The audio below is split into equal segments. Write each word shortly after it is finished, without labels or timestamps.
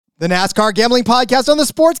The NASCAR Gambling Podcast on the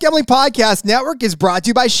Sports Gambling Podcast Network is brought to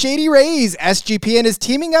you by Shady Rays. SGPN is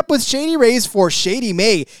teaming up with Shady Rays for Shady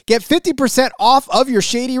May. Get 50% off of your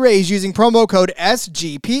Shady Rays using promo code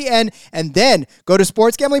SGPN, and then go to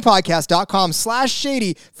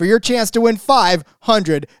sportsgamblingpodcast.com/shady for your chance to win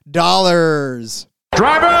 $500.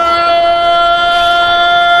 Drivers,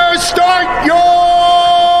 start your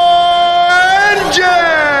engine!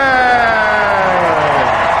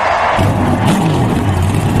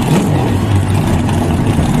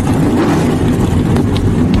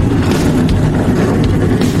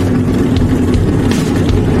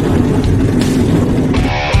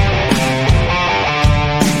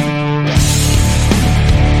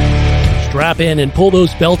 Strap in and pull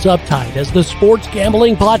those belts up tight as the Sports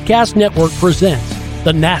Gambling Podcast Network presents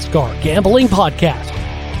the NASCAR Gambling Podcast.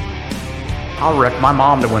 I'll wreck my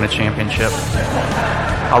mom to win a championship.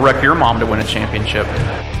 I'll wreck your mom to win a championship.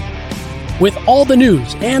 With all the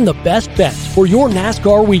news and the best bets for your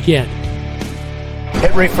NASCAR weekend.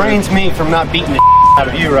 It refrains me from not beating the out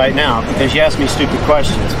of you right now because you ask me stupid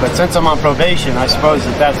questions. But since I'm on probation, I suppose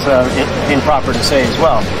that's improper to say as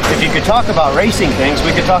well. If you could talk about racing things,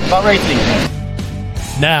 we could talk about racing things.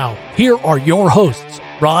 Now, here are your hosts,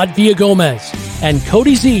 Rod Villagomez and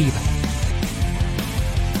Cody Zeeb.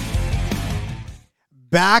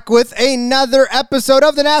 Back with another episode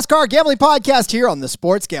of the NASCAR Gambling Podcast here on the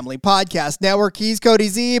Sports Gambling Podcast Network. He's Cody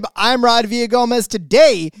Zeeb. I'm Rod Villagomez.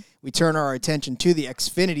 Today, we turn our attention to the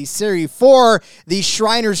Xfinity Series for the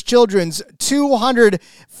Shriners Children's 200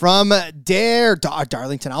 from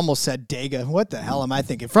Darlington. I almost said Dega. What the hell am I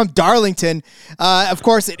thinking? From Darlington. Of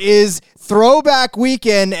course, it is Throwback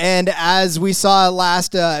Weekend, and as we saw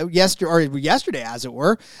yesterday, as it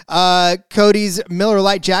were, Cody's Miller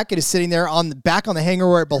Lite jacket is sitting there back on the hanger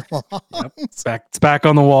where it belongs. Yep. It's back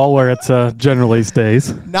on the wall where it generally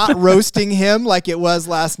stays. Not roasting him like it was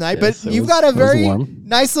last night, yes, but you've got a very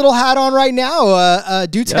nice little hat on right now.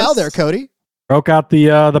 Do tell there, Cody. Broke out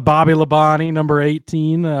the Bobby Labonte number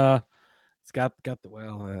 18. It's got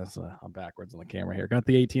I'm backwards on the camera here. Got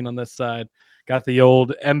the 18 on this side. Got the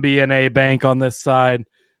old MBNA bank on this side.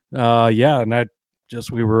 And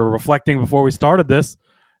we were reflecting before we started this.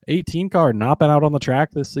 18 car not been out on the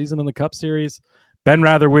track this season in the Cup Series. Been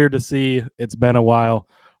rather weird to see. It's been a while.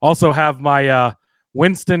 Also have my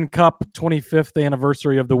Winston Cup 25th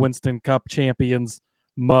anniversary of the Winston Cup champions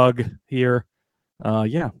mug here.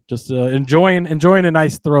 Enjoying a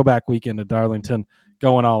nice throwback weekend at Darlington,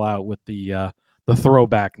 going all out with the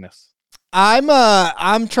throwbackness.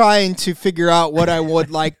 I'm trying to figure out what I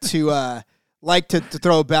would like to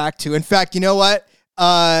throw back to. In fact, you know what?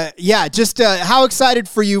 How excited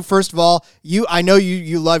for you, first of all. I know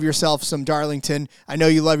you love yourself some Darlington. I know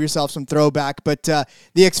you love yourself some throwback, but the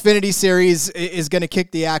Xfinity Series is going to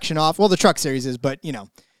kick the action off. Well, the Truck Series is, but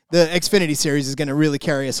the Xfinity Series is going to really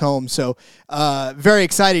carry us home. So very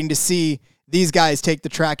exciting to see these guys take the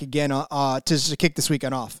track again to kick this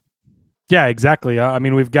weekend off. Yeah, exactly.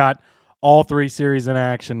 We've got all three series in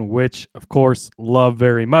action, which, of course, love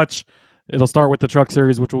very much. It'll start with the Truck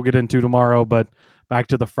Series, which we'll get into tomorrow, but back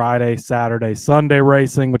to the Friday, Saturday, Sunday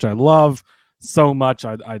racing, which I love so much.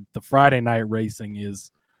 The Friday night racing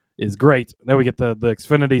is great. Then we get the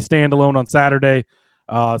Xfinity standalone on Saturday.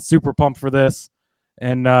 Super pumped for this.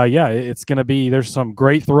 And it's going to be, there's some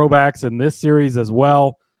great throwbacks in this series as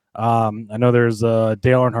well. I know there's a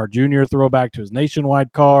Dale Earnhardt Jr. throwback to his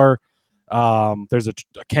Nationwide car. There's a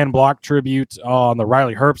Ken Block tribute on the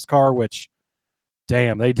Riley Herbst car, which,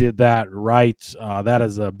 damn, they did that right. That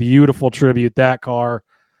is a beautiful tribute. That car,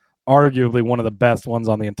 arguably one of the best ones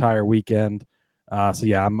on the entire weekend.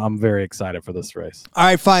 I'm very excited for this race. All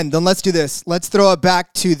right, fine. Then let's do this. Let's throw it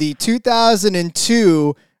back to the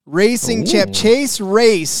 2002 racing champ Chase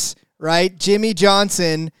Race, right? Jimmy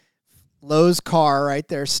Johnson, Lowe's car right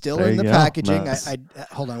there, still in the packaging. Nice. I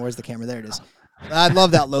hold on, where's the camera? There it is. I love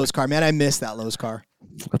that Lowe's car, man. I miss that Lowe's car.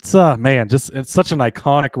 It's it's such an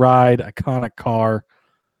iconic ride, iconic car.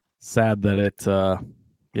 Sad that it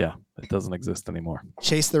doesn't exist anymore.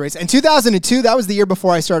 Chase the Race. And 2002, that was the year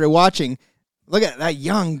before I started watching. Look at that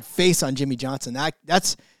young face on Jimmy Johnson.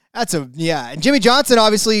 And Jimmy Johnson,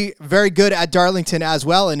 obviously very good at Darlington as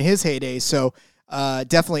well in his heyday. So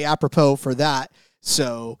definitely apropos for that.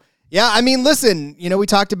 So yeah, listen, we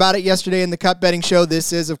talked about it yesterday in the Cup Betting Show.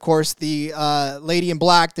 This is, of course, the Lady in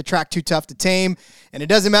Black, the track too tough to tame. And it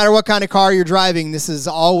doesn't matter what kind of car you're driving. This is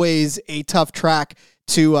always a tough track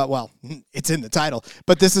to, it's in the title,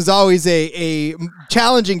 but this is always a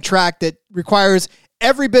challenging track that requires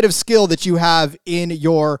every bit of skill that you have in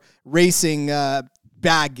your racing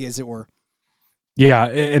bag, as it were. Yeah,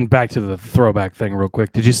 and back to the throwback thing real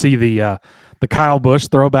quick. Did you see the the Kyle Busch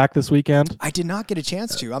throwback this weekend. I did not get a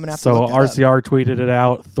chance to. I'm going to have to So look that up. RCR tweeted it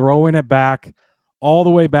out, throwing it back all the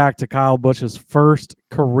way back to Kyle Busch's first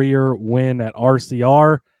career win at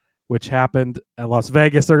RCR, which happened at Las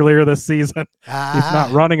Vegas earlier this season. He's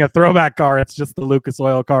not running a throwback car. It's just the Lucas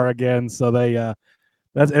Oil car again. So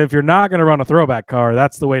that's if you're not going to run a throwback car,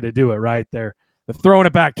 that's the way to do it right there. They're throwing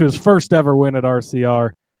it back to his first ever win at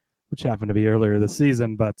RCR, which happened to be earlier this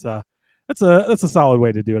season. But that's a solid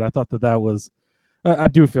way to do it. I thought that was. I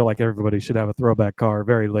do feel like everybody should have a throwback car.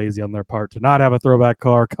 Very lazy on their part to not have a throwback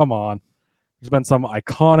car. Come on. There's been some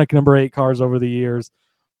iconic number 8 cars over the years.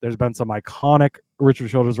 There's been some iconic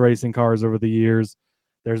Richard Childress Racing cars over the years.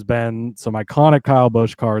 There's been some iconic Kyle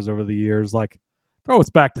Busch cars over the years. Like, throw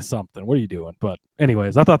us back to something. What are you doing? But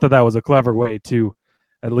anyways, I thought that was a clever way to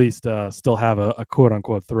at least still have a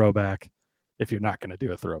quote-unquote throwback if you're not going to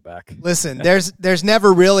do a throwback. Listen, there's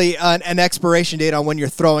never really an expiration date on when you're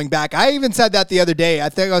throwing back. I even said that the other day. I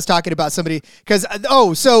think I was talking about somebody because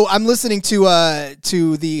so I'm listening to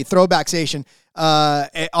the throwback station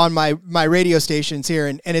on my radio stations here,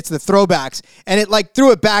 and it's the throwbacks, and it like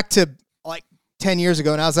threw it back to like 10 years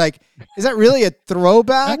ago, and I was like, is that really a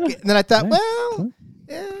throwback? And then I thought, well,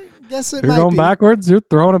 I guess it you're might going be. Backwards. You're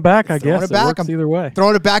throwing it back. I guess it back. Works either way.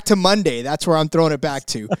 Throwing it back to Monday. That's where I'm throwing it back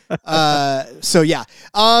to. So yeah.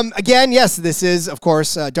 Again, yes, this is of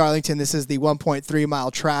course Darlington. This is the 1.3 mile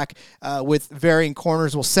track with varying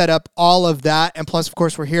corners. We'll set up all of that, and plus, of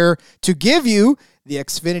course, we're here to give you the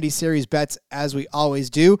Xfinity Series bets as we always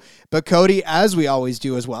do. But Cody, as we always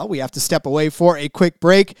do as well, we have to step away for a quick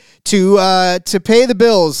break to pay the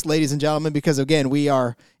bills, ladies and gentlemen, because again, we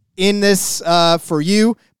are in this for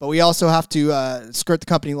you, but we also have to skirt the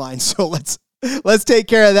company line. So let's take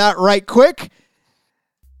care of that right quick.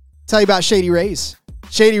 Tell you about Shady Rays.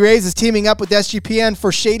 Shady Rays is teaming up with SGPN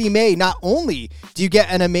for Shady May. Not only do you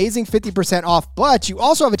get an amazing 50% off, but you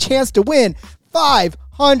also have a chance to win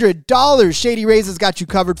 $500. Shady Rays has got you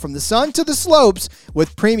covered from the sun to the slopes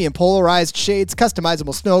with premium polarized shades,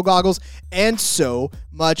 customizable snow goggles, and so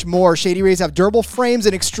much more. Shady Rays have durable frames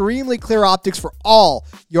and extremely clear optics for all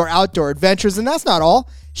your outdoor adventures. And that's not all.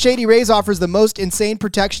 Shady Rays offers the most insane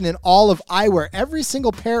protection in all of eyewear. Every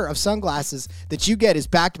single pair of sunglasses that you get is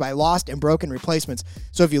backed by lost and broken replacements.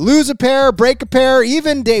 So if you lose a pair, break a pair,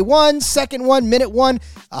 even day one, second one, minute one,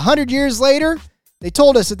 100 years later, they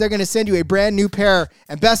told us that they're going to send you a brand new pair.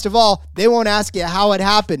 And best of all, they won't ask you how it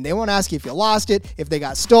happened. They won't ask you if you lost it, if they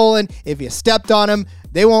got stolen, if you stepped on them.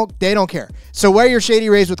 They don't care. So wear your Shady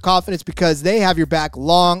Rays with confidence because they have your back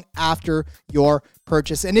long after your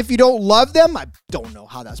purchase. And if you don't love them, I don't know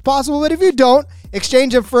how that's possible, but if you don't,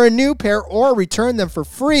 exchange them for a new pair or return them for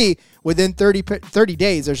free within 30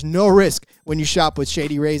 days. There's no risk when you shop with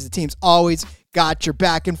Shady Rays. The team's always got your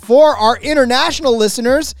back. And for our international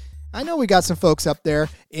listeners, I know we got some folks up there,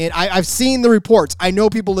 and I've seen the reports. I know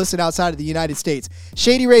people listen outside of the United States.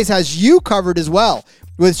 Shady Rays has you covered as well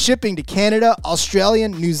with shipping to Canada, Australia,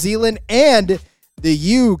 New Zealand, and the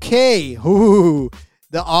UK. Ooh,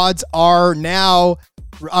 the odds are now,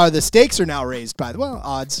 the stakes are now raised by the,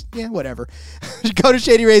 odds. Yeah, whatever. Go to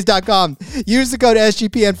ShadyRays.com. Use the code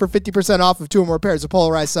SGPN for 50% off of 2 or more pairs of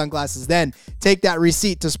polarized sunglasses. Then take that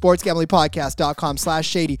receipt to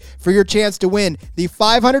sportsgamblingpodcast.com/shady for your chance to win the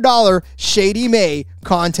 $500 Shady May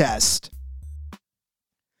contest.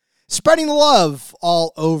 Spreading the love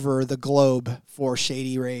all over the globe for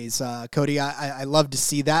Shady Rays. Cody, I love to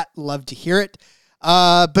see that. Love to hear it.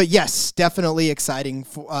 But yes, definitely exciting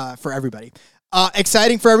for everybody.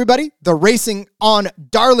 Exciting for everybody. The racing on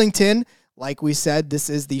Darlington. Like we said, this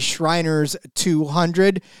is the Shriners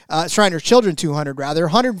 200, Shriners Children 200 rather.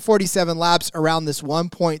 147 laps around this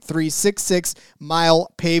 1.366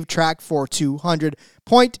 mile paved track for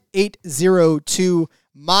 200.802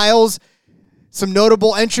 miles. Some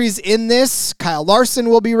notable entries in this. Kyle Larson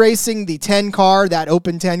will be racing the 10 car, that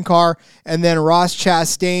open 10 car. And then Ross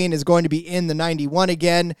Chastain is going to be in the 91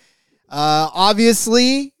 again.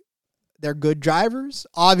 Obviously, they're good drivers.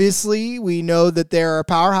 Obviously, we know that they're a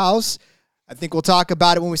powerhouse. I think we'll talk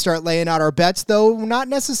about it when we start laying out our bets, though. We're not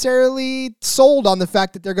necessarily sold on the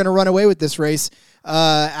fact that they're going to run away with this race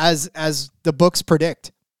as the books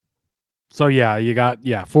predict. So, yeah, you got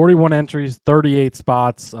 41 entries, 38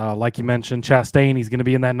 spots. Like you mentioned, Chastain, he's going to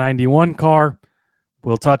be in that 91 car.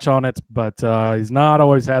 We'll touch on it, but he's not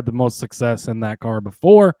always had the most success in that car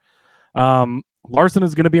before. Larson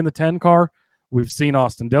is going to be in the 10 car. We've seen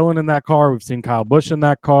Austin Dillon in that car. We've seen Kyle Busch in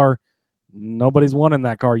that car. Nobody's won in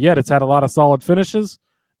that car yet. It's had a lot of solid finishes.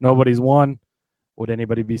 Nobody's won. Would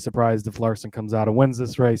anybody be surprised if Larson comes out and wins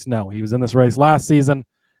this race? No, he was in this race last season,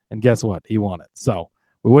 and guess what? He won it. So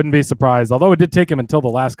we wouldn't be surprised, although it did take him until the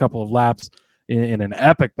last couple of laps in an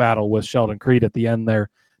epic battle with Sheldon Creed at the end there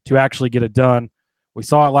to actually get it done. We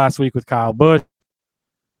saw it last week with Kyle Busch.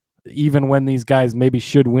 Even when these guys maybe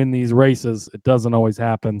should win these races, it doesn't always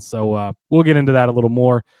happen. So we'll get into that a little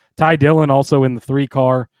more. Ty Dillon also in the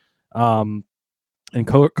 3-car. And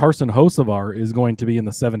Carson Hocevar is going to be in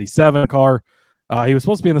the 77 car. He was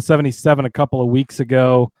supposed to be in the 77 a couple of weeks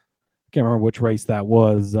ago. Can't remember which race that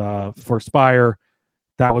was for Spire.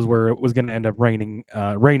 That was where it was going to end up raining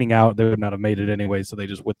out. They would not have made it anyway, so they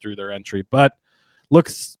just withdrew their entry. But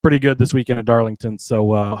looks pretty good this weekend at Darlington.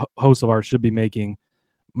 So Hocevar should be making,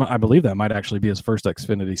 I believe that might actually be his first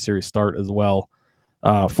Xfinity Series start as well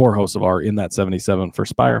for Hocevar in that 77 for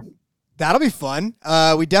Spire. That'll be fun.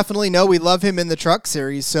 We definitely know we love him in the truck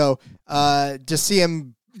series. So just see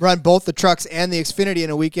him run both the trucks and the Xfinity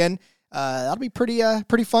in a weekend. That'll be pretty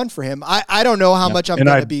fun for him. I don't know how much I'm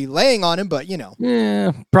going to be laying on him, but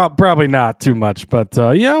Yeah, probably not too much. But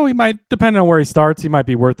we might, depending on where he starts, he might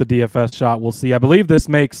be worth the DFS shot. We'll see. I believe this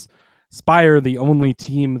makes Spire the only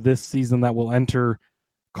team this season that will enter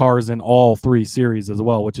cars in all 3 series as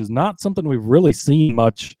well, which is not something we've really seen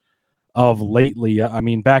much of lately. I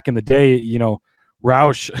mean, back in the day,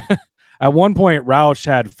 Roush, at one point, Roush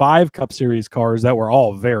had 5 Cup Series cars that were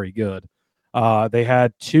all very good. They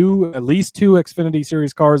had at least two Xfinity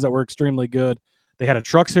Series cars that were extremely good. They had a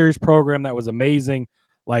Truck Series program that was amazing.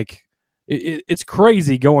 Like, it's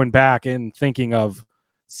crazy going back and thinking of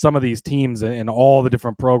some of these teams and all the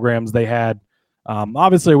different programs they had.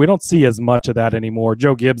 Obviously, we don't see as much of that anymore.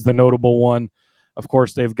 Joe Gibbs, the notable one. Of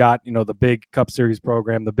course, they've got, the big Cup Series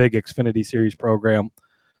program, the big Xfinity Series program.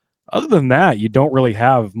 Other than that, you don't really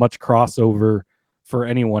have much crossover for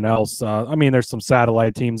anyone else. I mean, there's some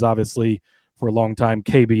satellite teams, obviously, for a long time.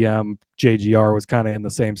 KBM, JGR was kind of in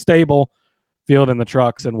the same stable, fielding the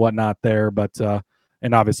trucks and whatnot there. But,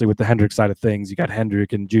 and obviously with the Hendrick side of things, you got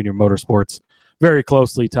Hendrick and Junior Motorsports very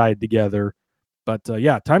closely tied together. But,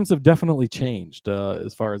 times have definitely changed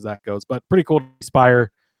as far as that goes. But pretty cool to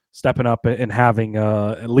Spire stepping up and having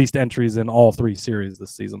at least entries in all 3 series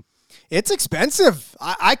this season. It's expensive.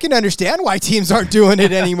 I can understand why teams aren't doing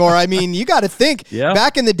it anymore. I mean, you got to think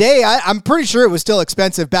back in the day, I'm pretty sure it was still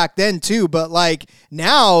expensive back then too. But like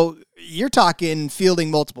now you're talking fielding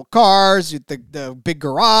multiple cars, the big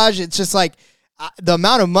garage. It's just like the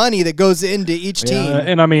amount of money that goes into each team.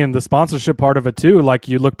 And I mean, the sponsorship part of it too. Like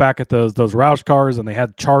you look back at those Roush cars and they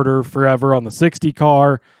had Charter forever on the 60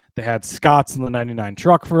 car. They had Scott's in the 99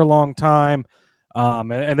 truck for a long time.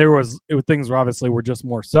 And things were obviously just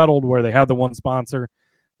more settled where they had the one sponsor.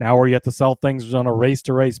 Now where you have to sell things on a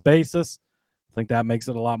race-to-race basis. I think that makes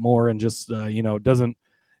it a lot more and just,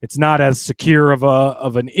 it's not as secure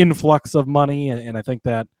of an influx of money. And I think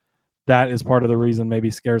that is part of the reason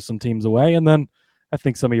maybe scares some teams away. And then I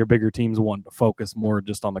think some of your bigger teams want to focus more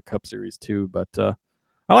just on the Cup Series too. But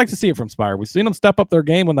I like to see it from Spire. We've seen them step up their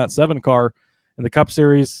game on that 7 car in the Cup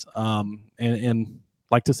Series, and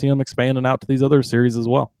like to see them expanding out to these other series as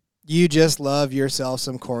well. You just love yourself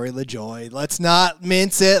some Corey LaJoie. Let's not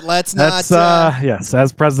mince it. Yes,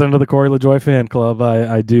 as president of the Corey LaJoie fan club,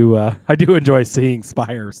 I do enjoy seeing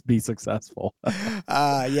Spire be successful. No,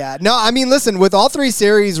 I mean, listen, with all 3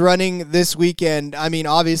 series running this weekend, I mean,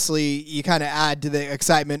 obviously you kind of add to the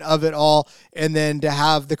excitement of it all, and then to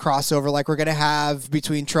have the crossover like we're going to have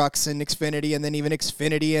between trucks and Xfinity, and then even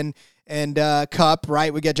Xfinity and Cup,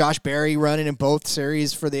 right? We got Josh Berry running in both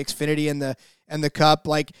series for the Xfinity and the Cup.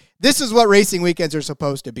 Like, this is what racing weekends are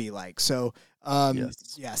supposed to be like. So,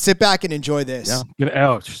 sit back and enjoy this.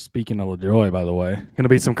 Yeah. Speaking of LaJoie, by the way, going to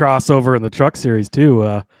be some crossover in the truck series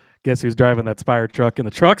too. Guess who's driving that Spire truck in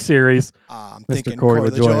the truck series? Mr. Corey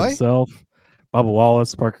LaJoie himself, Bubba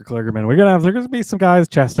Wallace, Parker Kligerman. There's going to be some guys.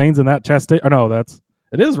 Chastain's in that.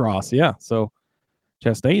 It is Ross. Yeah. So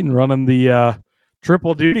Chastain running the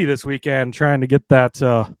triple duty this weekend, trying to get that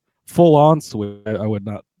full on switch. I would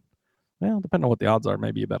not. Well, depending on what the odds are,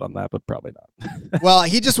 maybe you bet on that, but probably not. Well,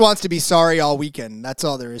 he just wants to be sorry all weekend. That's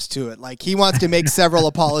all there is to it. Like, he wants to make several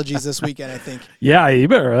apologies this weekend, I think. Yeah, you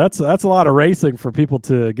better. That's a lot of racing for people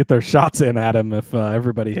to get their shots in at him if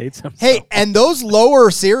everybody hates him. Hey, so. And those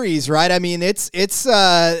lower series, right? I mean, it's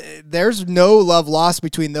there's no love lost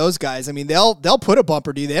between those guys. I mean, they'll put a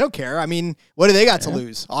bumper to you. They don't care. I mean, what do they got to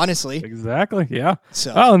lose, honestly? Exactly. Yeah.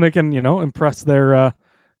 So, and they can impress their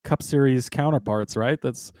Cup Series counterparts, right?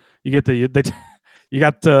 That's you you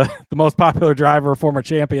got the most popular driver, former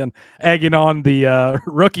champion, egging on the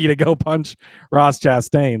rookie to go punch Ross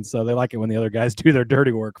Chastain. So they like it when the other guys do their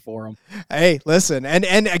dirty work for them. Hey, listen,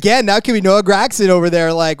 and again, now could be Noah Gragson over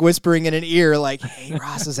there, like whispering in an ear, like, "Hey,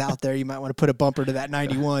 Ross is out there. You might want to put a bumper to that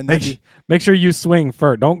 91." Make sure you swing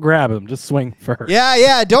first. Don't grab him. Just swing first.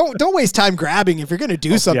 Yeah. Don't waste time grabbing if you're going to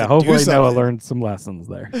do something. Yeah, hopefully do something. Noah learned some lessons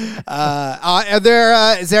there.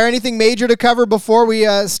 Is there anything major to cover before we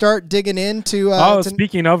start digging into?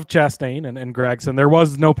 Speaking of Chastain and Gragson, there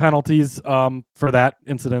was no penalties for that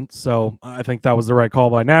incident, so I think that was the right call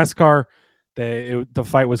by NASCAR. The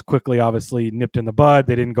fight was quickly, obviously, nipped in the bud.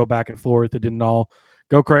 They didn't go back and forth. It didn't all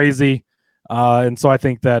go crazy, and so I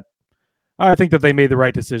think that they made the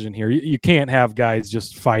right decision here. You can't have guys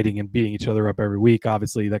just fighting and beating each other up every week.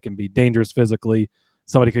 Obviously, that can be dangerous physically.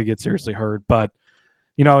 Somebody could get seriously hurt, but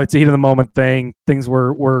it's a heat of the moment thing. Things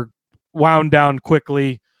were wound down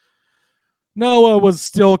quickly. Noah was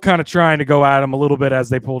still kind of trying to go at him a little bit as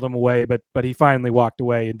they pulled him away, but he finally walked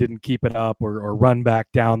away and didn't keep it up or run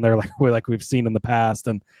back down there like we've seen in the past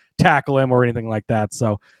and tackle him or anything like that.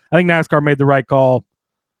 So I think NASCAR made the right call.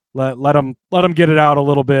 Let them get it out a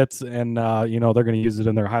little bit, and they're going to use it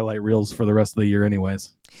in their highlight reels for the rest of the year anyways.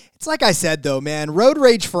 It's like I said, though, man, road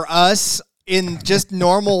rage for us in just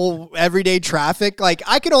normal everyday traffic, like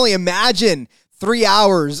I could only imagine 3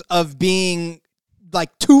 hours of being like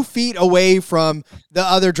 2 feet away from the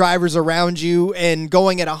other drivers around you and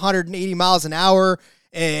going at 180 miles an hour,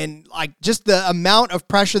 and like just the amount of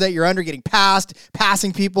pressure that you're under, getting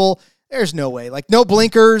passing people. There's no way, like no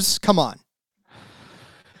blinkers. Come on.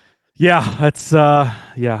 Yeah, that's I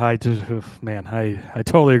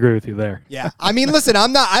totally agree with you there. Yeah. I mean, listen,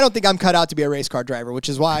 I don't think I'm cut out to be a race car driver, which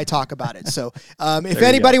is why I talk about it. So if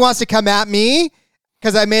anybody wants to come at me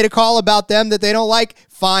because I made a call about them that they don't like,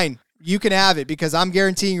 fine. You can have it, because I'm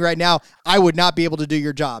guaranteeing you right now I would not be able to do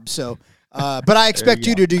your job. So, but I expect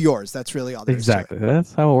you to do yours. That's really all there is to it. Exactly.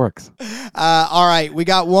 That's how it works. All right. We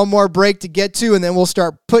got one more break to get to, and then we'll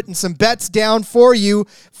start putting some bets down for you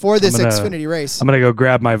for this Xfinity race. I'm going to go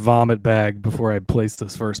grab my vomit bag before I place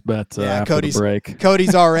this first bet after the break.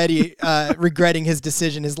 Cody's already regretting his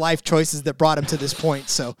decision, his life choices that brought him to this point.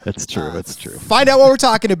 So That's true. That's true. Find out what we're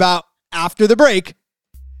talking about after the break.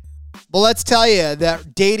 But let's tell you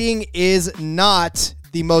that dating is not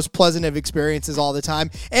the most pleasant of experiences all the time.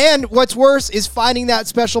 And what's worse is finding that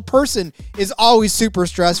special person is always super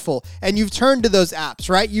stressful. And you've turned to those apps,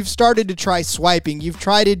 right? You've started to try swiping. You've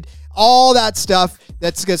tried all that stuff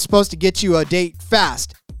that's supposed to get you a date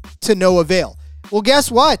fast, to no avail. Well, guess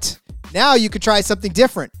what? Now you could try something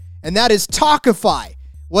different, and that is Talkify.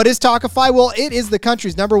 What is Talkify? Well, it is the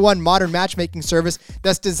country's #1 modern matchmaking service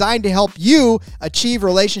that's designed to help you achieve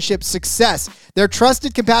relationship success. Their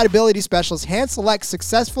trusted compatibility specialists hand-select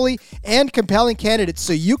successfully and compelling candidates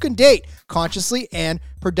so you can date consciously and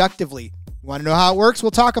productively. You want to know how it works?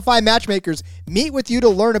 Well, Talkify matchmakers meet with you to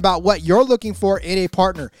learn about what you're looking for in a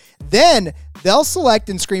partner. Then they'll select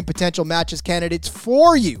and screen potential matches candidates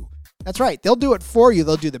for you. That's right. They'll do it for you.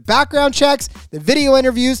 They'll do the background checks, the video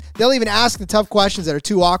interviews. They'll even ask the tough questions that are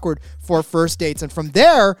too awkward for first dates. And from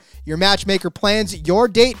there, your matchmaker plans your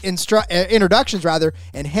date introductions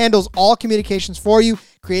and handles all communications for you,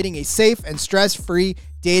 creating a safe and stress-free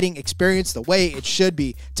dating experience the way it should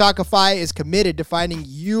be. Talkify is committed to finding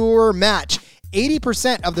your match.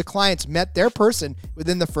 80% of the clients met their person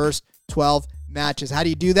within the first 12 matches. How do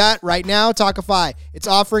you do that? Right now, Talkify, it's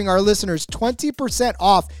offering our listeners 20%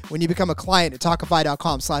 off when you become a client at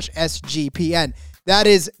Talkify.com/SGPN. That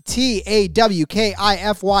is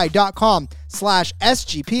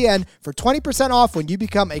TAWKIFY.com/SGPN for 20% off when you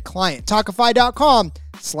become a client.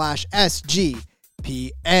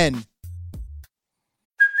 Talkify.com/SGPN.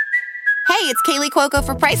 Hey, it's Kaylee Cuoco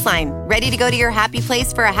for Priceline. Ready to go to your happy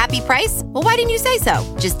place for a happy price? Well, why didn't you say so?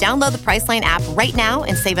 Just download the Priceline app right now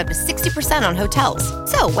and save up to 60% on hotels.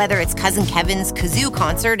 So whether it's Cousin Kevin's Kazoo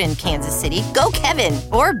Concert in Kansas City, go Kevin,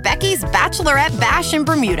 or Becky's Bachelorette Bash in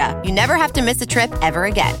Bermuda, you never have to miss a trip ever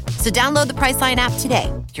again. So download the Priceline app today.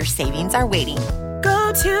 Your savings are waiting.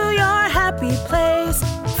 Go to your happy place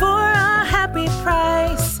for a happy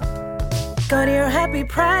price. Go to your happy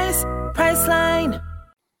price, Priceline.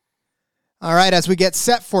 All right, as we get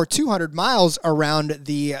set for 200 miles around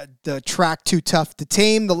the track Too Tough to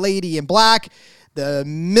Tame, the Lady in Black, the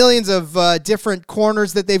millions of different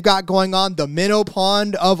corners that they've got going on, the minnow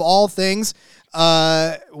pond of all things,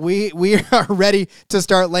 we are ready to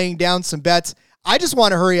start laying down some bets. I just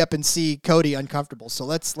want to hurry up and see Cody uncomfortable, so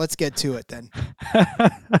let's get to it then.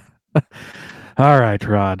 All right,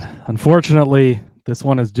 Rod. Unfortunately, this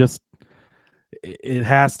one is just... It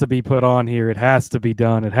has to be put on here. It has to be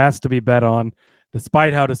done. It has to be bet on.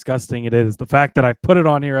 despite how disgusting it is. The fact that I put it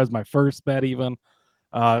on here as my first bet even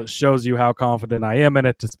shows you how confident I am in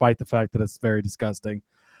it, despite the fact that it's very disgusting.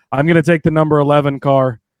 I'm going to take the number 11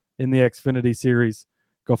 car in the Xfinity Series.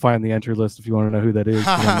 Go find the entry list if you want to know who that is.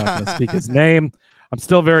 I'm not going to speak his name. I'm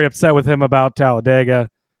still very upset with him about Talladega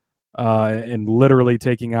and literally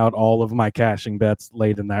taking out all of my cashing bets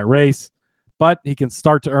late in that race. But he can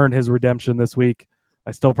start to earn his redemption this week.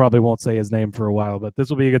 I still probably won't say his name for a while, but this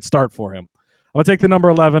will be a good start for him. I'm going to take the number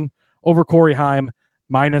 11 over Corey Heim,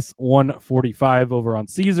 minus 145 over on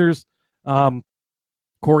Caesars.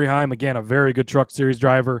 Corey Heim, again, a very good Truck Series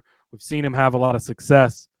driver. We've seen him have a lot of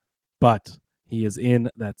success, but he is in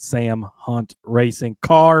that Sam Hunt Racing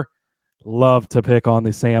car. Love to pick on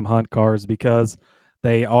the Sam Hunt cars because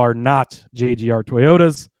they are not JGR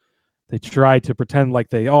Toyotas. They try to pretend like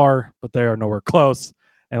they are, but they are nowhere close,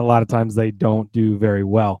 and a lot of times they don't do very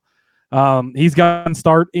well. He's gotten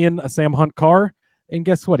start in a Sam Hunt car, and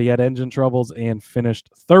guess what? He had engine troubles and finished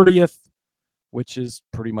 30th, which is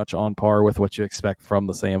pretty much on par with what you expect from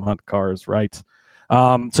the Sam Hunt cars, right?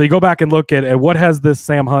 So you go back and look at what has this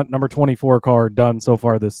Sam Hunt number 24 car done so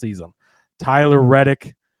far this season. Tyler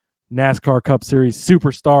Reddick, NASCAR Cup Series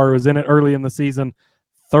superstar, was in it early in the season,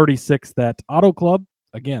 36th at Auto Club.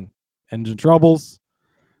 Again, engine troubles.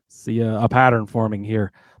 See a pattern forming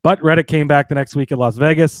here. But Reddick came back the next week at Las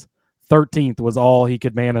Vegas. 13th was all he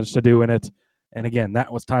could manage to do in it. And again,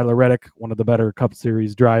 that was Tyler Reddick, one of the better Cup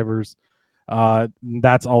Series drivers.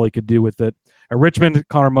 That's all he could do with it. At Richmond,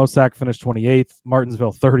 Connor Mosack finished 28th.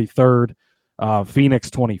 Martinsville, 33rd. Phoenix,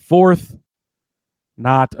 24th.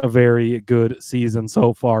 Not a very good season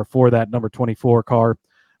so far for that number 24 car.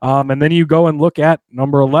 And then you go and look at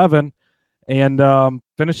number 11 and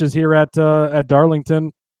finishes here at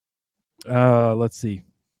Darlington. Let's see.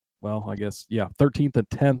 Well, I guess, 13th and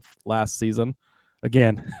 10th last season.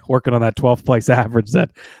 Again, working on that 12th place average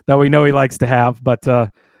that we know he likes to have. But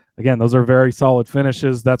again, those are very solid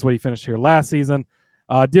finishes. That's what he finished here last season.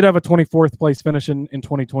 Did have a 24th place finish in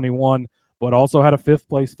 2021, but also had a 5th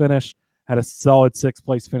place finish. Had a solid 6th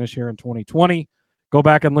place finish here in 2020. Go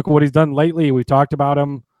back and look at what he's done lately. We talked about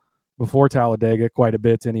him before Talladega quite a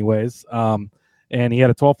bit anyways. And he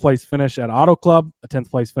had a 12th place finish at Auto Club, a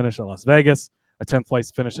 10th place finish at Las Vegas, a 10th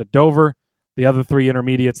place finish at Dover, the other 3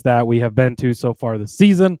 intermediates that we have been to so far this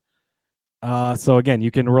season. So again,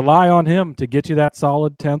 you can rely on him to get you that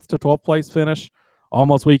solid 10th to 12th place finish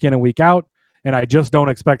almost week in and week out. And I just don't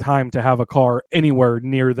expect Heim to have a car anywhere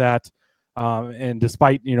near that. And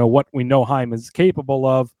despite, what we know Heim is capable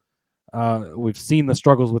of, we've seen the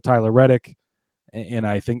struggles with Tyler Reddick. And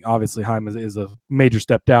I think obviously Heim is a major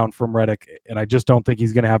step down from Reddick. And I just don't think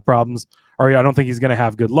he's going to have problems, or I don't think he's going to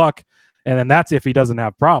have good luck. And then that's if he doesn't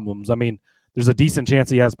have problems. I mean, there's a decent chance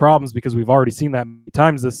he has problems because we've already seen that many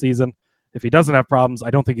times this season. If he doesn't have problems,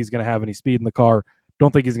 I don't think he's going to have any speed in the car.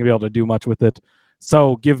 Don't think he's going to be able to do much with it.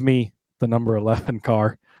 So give me the number 11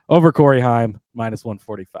 car over Corey Heim, minus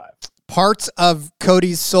 145. Parts of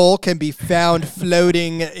Cody's soul can be found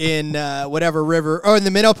floating in whatever river, or in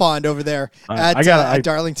the minnow pond over there at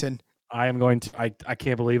Darlington. I am going to. I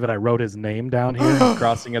can't believe it. I wrote his name down here,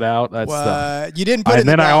 crossing it out. That's you didn't put it. And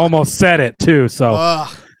then I almost said it too. So,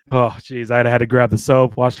 geez, I had to grab the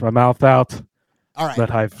soap, wash my mouth out. All right,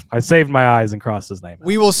 but I saved my eyes and crossed his name out.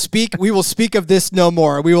 We will speak of this no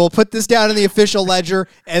more. We will put this down in the official ledger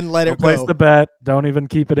and let it go. Place the bet. Don't even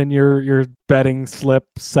keep it in your betting slip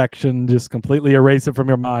section. Just completely erase it from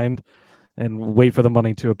your mind and wait for the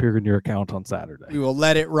money to appear in your account on Saturday. We will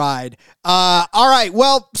let it ride. All right.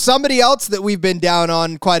 Well, somebody else that we've been down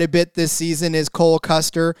on quite a bit this season is Cole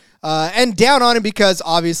Custer. And down on him because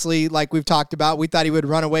obviously, like we've talked about, we thought he would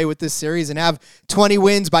run away with this series and have 20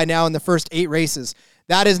 wins by now in the first 8 races.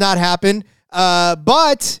 That has not happened.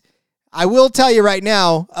 But I will tell you right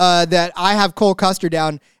now that I have Cole Custer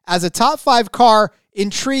down as a top 5 car,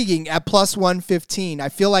 intriguing at plus 115. I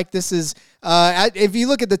feel like this is, if you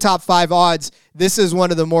look at the top 5 odds, this is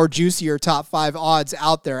one of the more juicier top 5 odds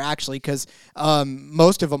out there, actually, because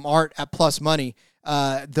most of them aren't at plus money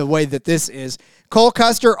the way that this is. Cole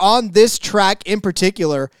Custer on this track in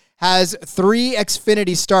particular has 3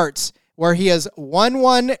 Xfinity starts where he has won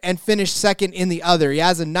one and finished second in the other. He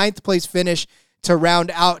has a 9th place finish to round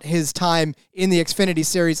out his time in the Xfinity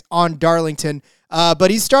Series on Darlington.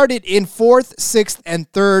 But he started in 4th, 6th,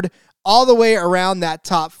 and 3rd, all the way around that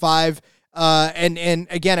top 5. And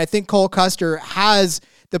again, I think Cole Custer has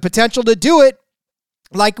the potential to do it.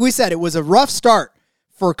 Like we said, it was a rough start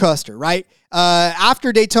for Custer, right?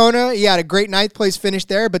 After Daytona, he had a great 9th place finish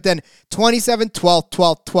there, but then 27th, 12th,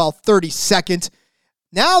 12th, 12th, 32nd.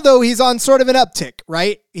 Now, though, he's on sort of an uptick,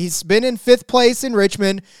 right? He's been in 5th place in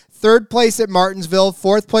Richmond, third place at Martinsville,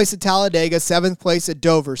 fourth place at Talladega, seventh place at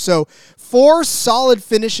Dover. So 4 solid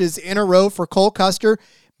finishes in a row for Cole Custer.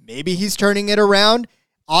 Maybe he's turning it around.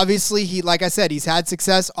 Obviously, like I said, he's had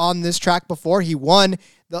success on this track before. He won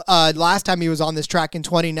the last time he was on this track in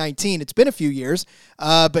 2019. It's been a few years,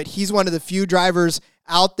 but he's one of the few drivers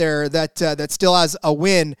out there that still has a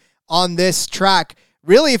win on this track.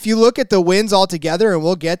 Really, if you look at the wins altogether, and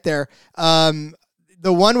we'll get there,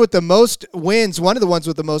 the one with the most wins, one of the ones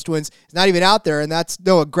with the most wins, is not even out there, and that's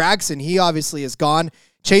Noah Gragson. He obviously is gone.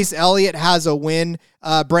 Chase Elliott has a win.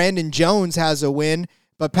 Brandon Jones has a win.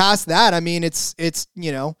 But past that, I mean, it's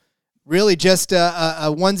really just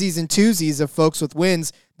a onesies and twosies of folks with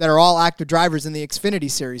wins that are all active drivers in the Xfinity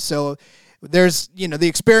Series. So there's, the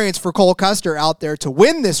experience for Cole Custer out there to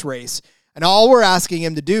win this race. And all we're asking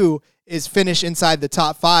him to do is finish inside the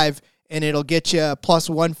top 5, and it'll get you plus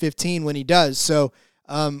 115 when he does. So,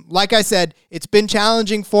 like I said, it's been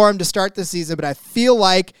challenging for him to start the season, but I feel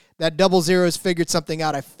like that 00 has figured something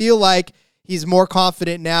out. I feel like he's more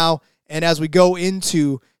confident now. And as we go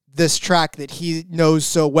into this track that he knows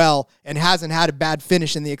so well and hasn't had a bad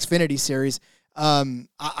finish in the Xfinity Series,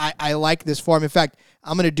 I like this form. In fact,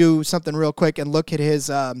 I'm going to do something real quick and look at his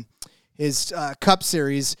Cup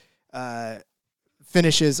Series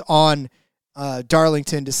finishes on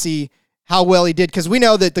Darlington to see how well he did, because we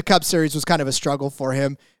know that the Cup Series was kind of a struggle for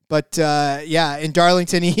him. But in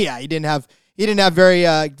Darlington, he didn't have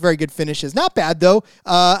very good finishes. Not bad though.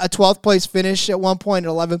 A 12th place finish at one point,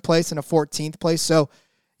 an 11th place, and a 14th place. So,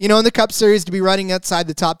 in the Cup Series to be running outside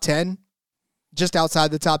the top 10, just outside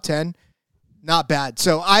the top 10, not bad.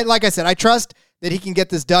 So like I said, I trust that he can get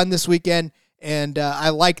this done this weekend, and I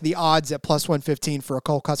like the odds at plus 115 for a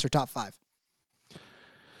Cole Custer top 5.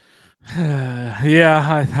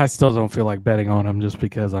 Yeah, I still don't feel like betting on him just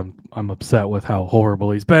because I'm upset with how horrible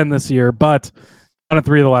he's been this year. But out of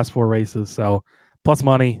 3 of the last 4 races, so plus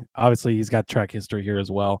money. Obviously, he's got track history here as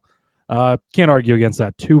well. Can't argue against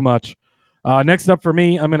that too much. Next up for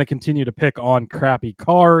me, I'm going to continue to pick on crappy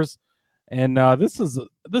cars, and this is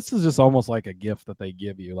just almost like a gift that they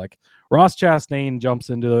give you. Like Ross Chastain jumps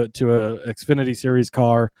into a Xfinity Series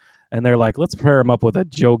car, and they're like, let's pair him up with a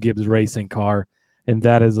Joe Gibbs Racing car. And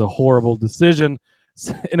that is a horrible decision.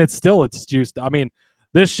 And it's juiced. I mean,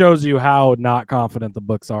 this shows you how not confident the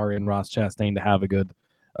books are in Ross Chastain to have a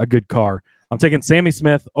good car. I'm taking Sammy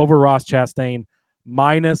Smith over Ross Chastain,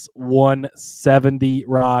 minus 170,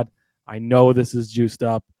 Rod. I know this is juiced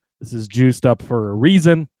up. This is juiced up for a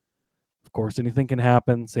reason. Of course, anything can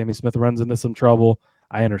happen. Sammy Smith runs into some trouble.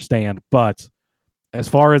 I understand. But as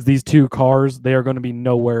far as these 2 cars, they are going to be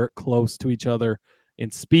nowhere close to each other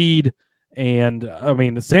in speed. And, I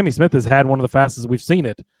mean, Sammy Smith has had one of the fastest we've seen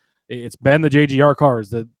it. It's been the JGR cars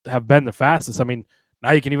that have been the fastest. I mean,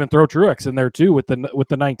 now you can even throw Truex in there, too, with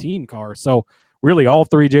the 19 car. So, really, all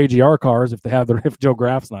 3 JGR cars, if Joe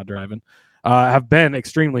Graf's not driving, have been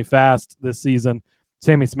extremely fast this season.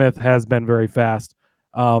 Sammy Smith has been very fast.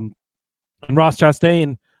 And Ross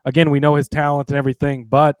Chastain, again, we know his talent and everything,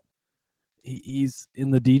 but he's in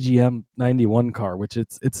the DGM 91 car, which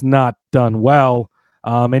it's not done well.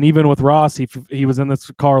 And even with Ross, he was in this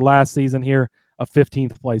car last season here, a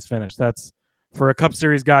 15th place finish. That's for a Cup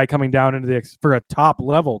Series guy coming down into for a top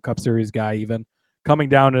level Cup Series guy, even coming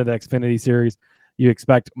down into the Xfinity Series, you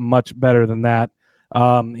expect much better than that.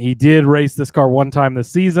 He did race this car one time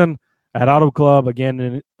this season at Auto Club, again,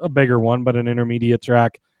 in a bigger one, but an intermediate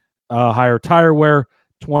track, higher tire wear,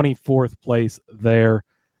 24th place there.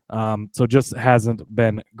 So just hasn't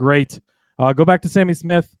been great. Go back to Sammy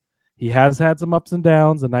Smith. He has had some ups and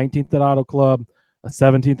downs, a 19th at Auto Club, a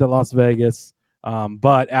 17th at Las Vegas.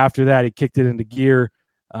 But after that, he kicked it into gear.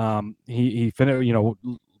 He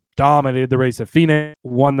dominated the race at Phoenix,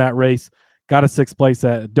 won that race, got a 6th place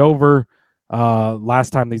at Dover. Last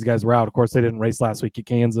time these guys were out, of course, they didn't race last week at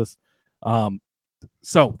Kansas.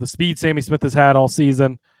 So the speed Sammy Smith has had all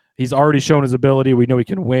season, he's already shown his ability. We know he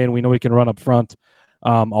can win. We know he can run up front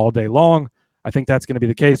all day long. I think that's going to be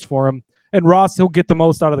the case for him. And Ross, he'll get the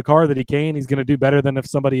most out of the car that he can. He's going to do better than if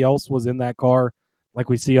somebody else was in that car, like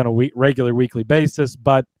we see on a regular weekly basis.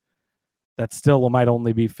 But that still might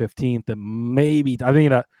only be 15th, and maybe I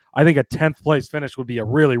think a 10th place finish would be a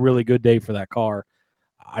really, really good day for that car.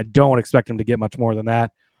 I don't expect him to get much more than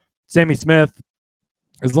that. Sammy Smith,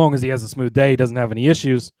 as long as he has a smooth day, doesn't have any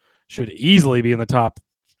issues, should easily be in the top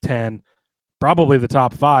 10, probably the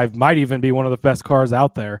top 5, might even be one of the best cars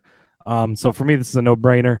out there. So for me, this is a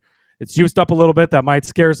no-brainer. It's juiced up a little bit. That might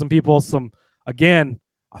scare some people. Again,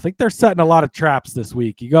 I think they're setting a lot of traps this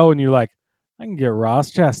week. You go and you're like, I can get Ross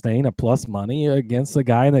Chastain at plus money against the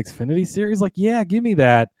guy in the Xfinity Series. Like, yeah, give me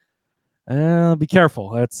that. Be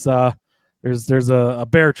careful. It's there's a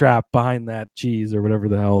bear trap behind that cheese or whatever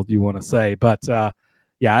the hell you want to say. But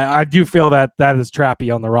yeah, I do feel that is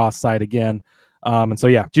trappy on the Ross side again. And so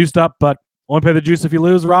yeah, juiced up, but only pay the juice if you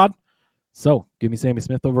lose, Rod. So give me Sammy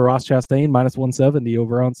Smith over Ross Chastain, -170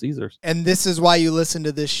 over on Caesars. And this is why you listen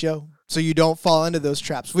to this show, so you don't fall into those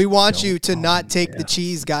traps. We want you to not take the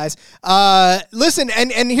cheese, guys. Listen,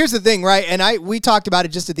 and here's the thing, right? And we talked about it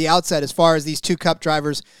just at the outset as far as these two Cup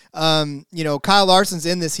drivers. Kyle Larson's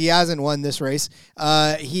in this. He hasn't won this race.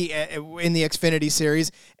 He in the Xfinity Series,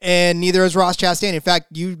 and neither has Ross Chastain. In fact,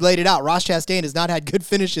 you laid it out. Ross Chastain has not had good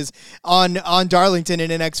finishes on Darlington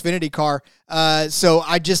in an Xfinity car. So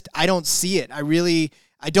I don't see it.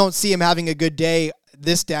 I don't see him having a good day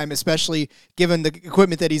this time, especially given the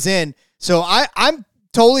equipment that he's in. So I'm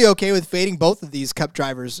totally okay with fading both of these Cup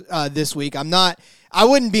drivers this week. I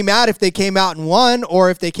wouldn't be mad if they came out and won or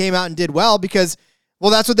if they came out and did well because,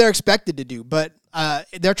 well, that's what they're expected to do. But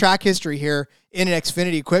their track history here in an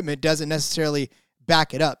Xfinity equipment doesn't necessarily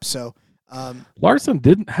back it up. So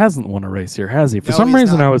Larson hasn't won a race here, has he? For No, some he's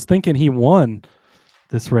reason, not. I was thinking he won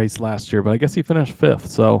this race last year, but I guess he finished 5th.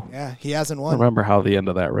 So yeah, he hasn't I won. don't remember how the end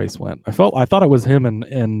of that race went. I thought it was him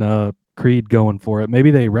and Creed going for it.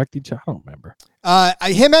 Maybe they wrecked each other. I don't remember.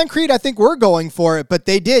 Him and Creed, I think, were going for it, but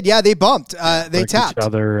they did. Yeah, they bumped. They Wrecked tapped. each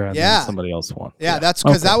other, and Yeah. then somebody else won. Yeah, that's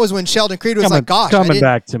because that was when Sheldon Creed was like, "Gosh, coming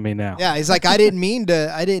back to me now." Yeah, he's like, I didn't mean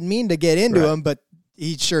to get into him, but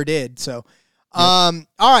he sure did. So, all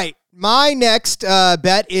right, my next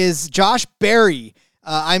bet is Josh Berry.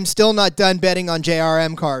 I'm still not done betting on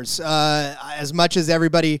JRM cars as much as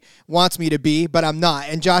everybody wants me to be, but I'm not.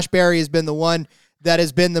 And Josh Berry has been the one that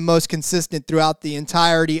has been the most consistent throughout the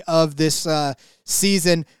entirety of this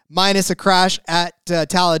season, minus a crash at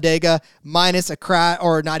Talladega, minus a crash,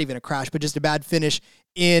 or not even a crash, but just a bad finish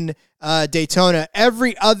in Daytona.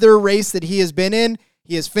 Every other race that he has been in,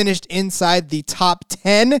 he has finished inside the top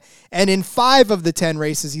 10, and in 5 of the 10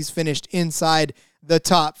 races, he's finished inside the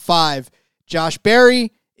top 5. Josh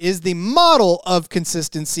Berry is the model of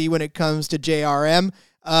consistency when it comes to JRM.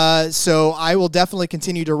 So I will definitely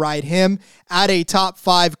continue to ride him at a top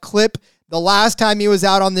 5 clip. The last time he was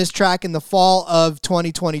out on this track in the fall of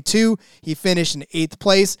 2022, he finished in 8th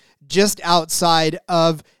place, just outside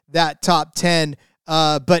of that top 10.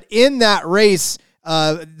 But in that race,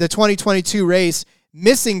 the 2022 race,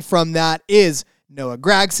 missing from that is Noah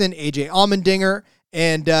Gragson, AJ Allmendinger,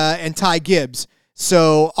 and Ty Gibbs.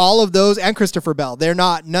 So all of those, and Christopher Bell,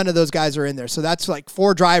 none of those guys are in there. So that's like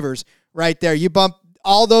 4 drivers right there. You bump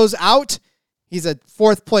all those out, he's a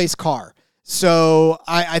 4th place car. So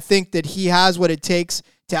I think that he has what it takes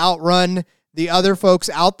to outrun the other folks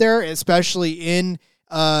out there, especially in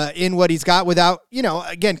what he's got without,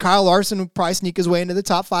 again, Kyle Larson would probably sneak his way into the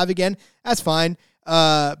top 5 again. That's fine.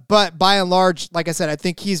 But by and large, like I said, I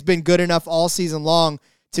think he's been good enough all season long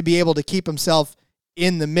to be able to keep himself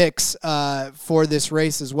in the mix for this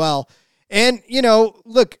race as well. And,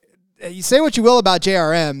 look, you say what you will about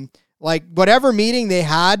JRM, like whatever meeting they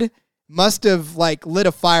had must have like lit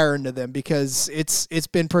a fire into them because it's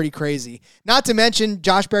been pretty crazy. Not to mention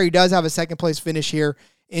Josh Berry does have a 2nd place finish here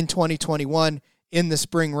in 2021 in the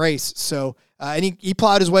spring race. So, and he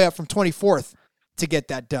plowed his way up from 24th to get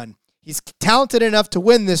that done. He's talented enough to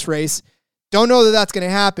win this race. Don't know that that's going to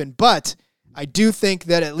happen, but I do think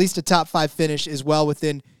that at least a top 5 finish is well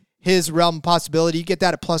within his realm of possibility. You get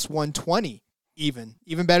that at plus 120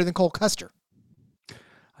 even better than Cole Custer.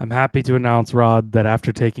 I'm happy to announce, Rod, that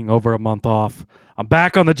after taking over a month off, I'm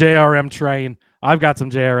back on the JRM train. I've got some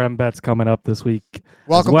JRM bets coming up this week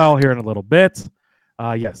Welcome as well back. here in a little bit.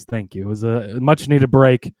 Yes, thank you. It was a much-needed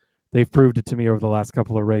break. They've proved it to me over the last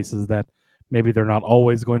couple of races that maybe they're not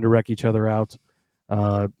always going to wreck each other out,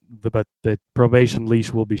 but the probation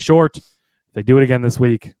leash will be short. If they do it again this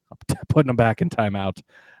week, I'm putting them back in timeout.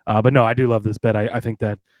 But no, I do love this bet. I think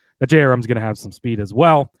that the JRM is going to have some speed as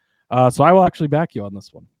well. So I will actually back you on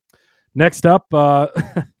this one. Next up,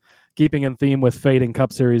 keeping in theme with fading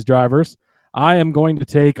Cup Series drivers, I am going to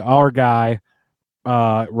take our guy,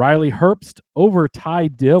 Riley Herbst, over Ty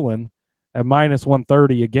Dillon at minus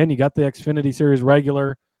 130. Again, you got the Xfinity Series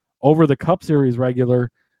regular over the Cup Series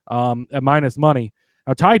regular at minus money.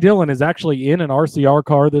 Now, Ty Dillon is actually in an RCR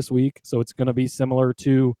car this week, so it's going to be similar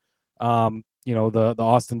to, the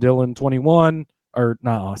Austin Dillon 21, or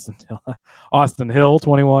not Austin Dillon, Austin Hill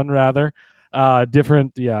 21 rather.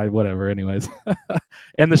 Different, yeah, whatever. Anyways,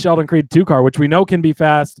 and the Sheldon Creed 2 car, which we know can be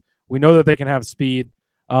fast. We know that they can have speed.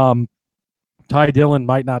 Ty Dillon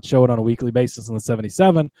might not show it on a weekly basis in the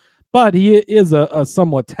 77, but he is a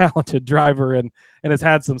somewhat talented driver and has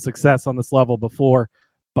had some success on this level before.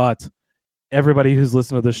 But everybody who's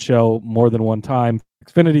listened to this show more than one time,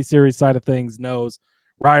 Xfinity Series side of things, knows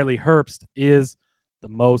Riley Herbst is the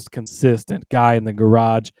most consistent guy in the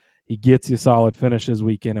garage. He gets you solid finishes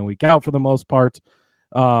week in and week out for the most part.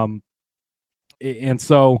 And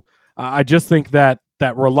so I just think that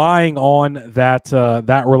relying on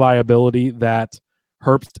that reliability that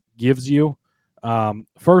Herbst gives you,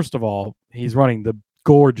 first of all, he's running the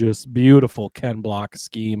gorgeous, beautiful Ken Block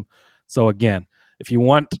scheme. So again, if you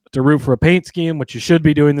want to root for a paint scheme, which you should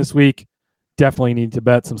be doing this week, definitely need to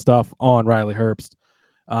bet some stuff on Riley Herbst.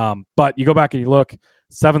 But you go back and you look,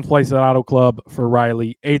 7th place at Auto Club for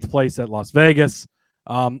Riley, 8th place at Las Vegas.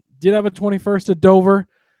 Did have a 21st at Dover.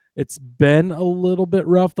 It's been a little bit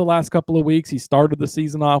rough the last couple of weeks. He started the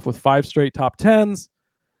season off with 5 straight top 10s.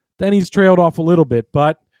 Then he's trailed off a little bit,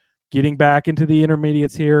 but getting back into the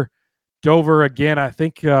intermediates here. Dover, again, I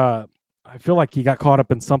think I feel like he got caught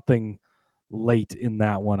up in something late in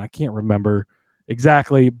that one. I can't remember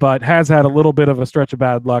exactly, but has had a little bit of a stretch of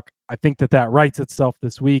bad luck. I think that rights itself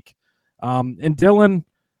this week. And Dillon,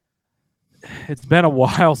 it's been a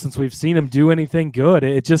while since we've seen him do anything good.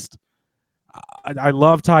 It just, I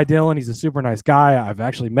love Ty Dillon. He's a super nice guy. I've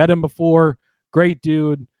actually met him before. Great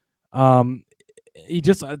dude. He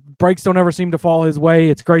just, brakes don't ever seem to fall his way.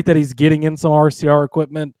 It's great that he's getting in some RCR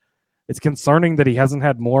equipment. It's concerning that he hasn't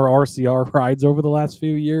had more RCR rides over the last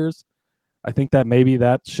few years. I think that maybe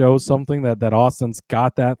that shows something that Austin's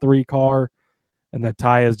got that 3 car and that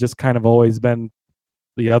Ty has just kind of always been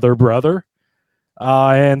the other brother.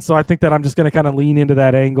 And so I think that I'm just going to kind of lean into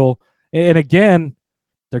that angle. And again,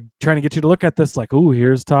 they're trying to get you to look at this like, ooh,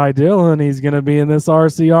 here's Ty Dillon. He's going to be in this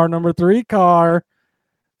RCR number 3 car.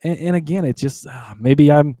 And again, it's just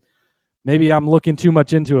maybe I'm looking too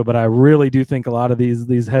much into it, but I really do think a lot of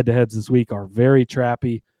these head-to-heads this week are very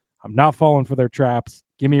trappy. I'm not falling for their traps.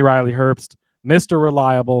 Give me Riley Herbst, Mr.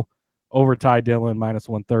 Reliable, over Ty Dillon,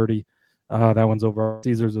 -130. That one's over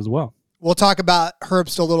Caesars as well. We'll talk about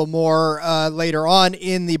Herbst a little more later on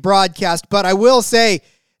in the broadcast, but I will say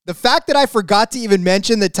the fact that I forgot to even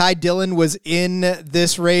mention that Ty Dillon was in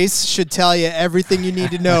this race should tell you everything you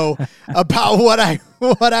need to know about what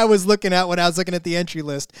I was looking at when I was looking at the entry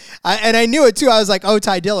list. And I knew it too. I was like, oh,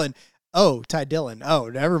 Ty Dillon. Oh, Ty Dillon. Oh,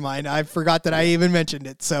 never mind. I forgot that I even mentioned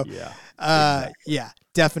it. So, yeah,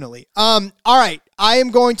 definitely. All right. I am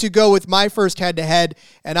going to go with my first head-to-head,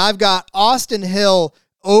 and I've got Austin Hill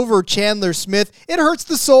over Chandler Smith. It hurts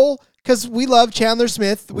the soul because we love Chandler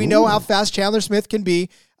Smith. We know how fast Chandler Smith can be.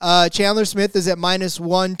 Chandler Smith is at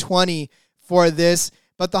 -120 for this.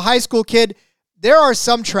 But the high school kid, there are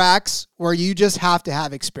some tracks where you just have to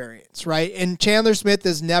have experience, right? And Chandler Smith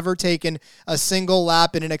has never taken a single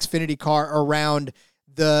lap in an Xfinity car around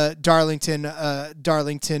the Darlington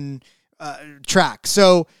track.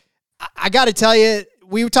 So I got to tell you,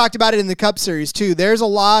 we talked about it in the Cup Series too. There's a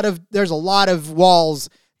lot of walls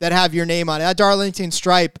that have your name on it. That Darlington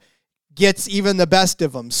stripe gets even the best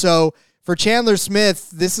of them. So for Chandler Smith,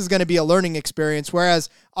 this is going to be a learning experience, whereas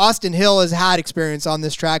Austin Hill has had experience on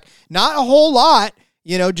this track. Not a whole lot,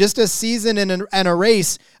 just a season and a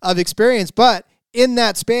race of experience, but in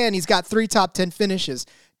that span, he's got 3 top 10 finishes,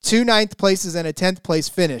 2 9th places, and a 10th place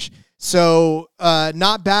finish. So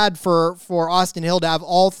not bad for Austin Hill to have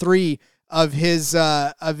all 3 of his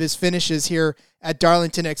finishes here at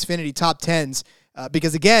Darlington Xfinity top 10s.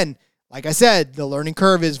 Because again, like I said, the learning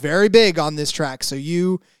curve is very big on this track. So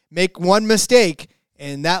you make one mistake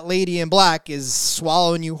and that lady in black is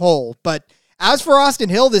swallowing you whole. But as for Austin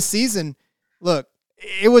Hill this season, look,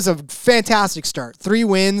 it was a fantastic start. 3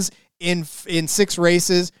 wins in 6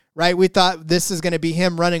 races, right? We thought this is going to be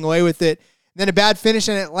him running away with it. Then a bad finish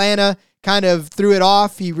in Atlanta kind of threw it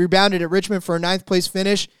off. He rebounded at Richmond for a 9th place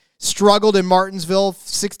finish. Struggled in Martinsville,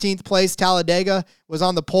 16th place. Talladega was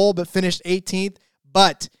on the pole, but finished 18th.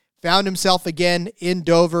 But found himself again in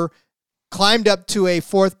Dover. Climbed up to a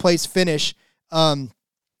 4th place finish.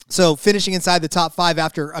 So finishing inside the top 5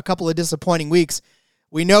 after a couple of disappointing weeks.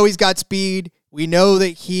 We know he's got speed. We know that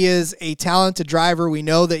he is a talented driver. We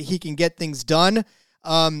know that he can get things done.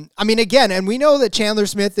 Again, and we know that Chandler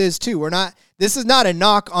Smith is too. This is not a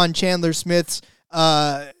knock on Chandler Smith's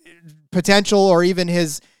potential or even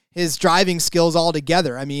his driving skills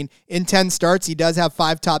altogether. I mean, in 10 starts, he does have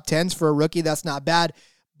 5 top 10s for a rookie. That's not bad.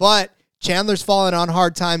 But Chandler's fallen on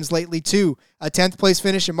hard times lately too. A 10th place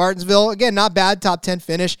finish in Martinsville. Again, not bad, top 10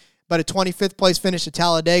 finish, but a 25th place finish at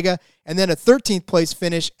Talladega, and then a 13th place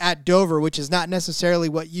finish at Dover, which is not necessarily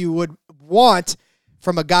what you would want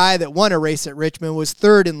from a guy that won a race at Richmond, was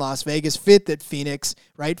 3rd in Las Vegas, 5th at Phoenix,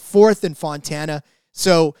 right? 4th in Fontana.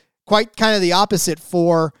 So quite kind of the opposite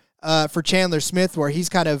for Chandler Smith, where he's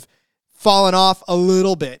kind of fallen off a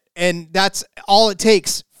little bit. And that's all it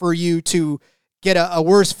takes for you to get a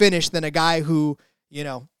worse finish than a guy who,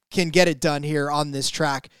 can get it done here on this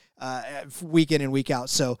track week in and week out.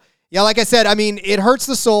 So, yeah, like I said, I mean, it hurts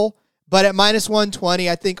the soul, but at minus 120,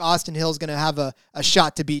 I think Austin Hill's going to have a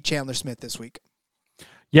shot to beat Chandler Smith this week.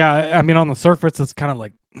 Yeah, I mean, on the surface, it's kind of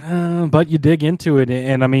like, but you dig into it,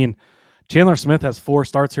 and I mean, Chandler Smith has 4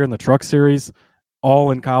 starts here in the Truck Series,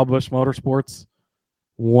 all in Kyle Busch Motorsports.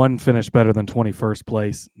 1 finish better than 21st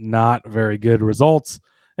place. Not very good results.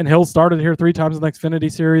 And Hill started here 3 times in the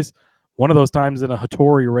Xfinity Series. One of those times in a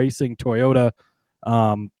Hattori Racing Toyota,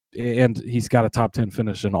 and he's got a top 10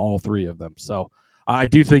 finish in all 3 of them. So I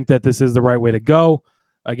do think that this is the right way to go.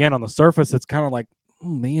 Again, on the surface, it's kind of like, oh,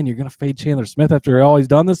 man, you're going to fade Chandler Smith after all he's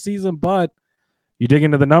done this season, but you dig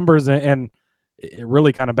into the numbers and it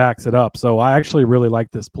really kind of backs it up. So I actually really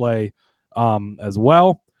like this play as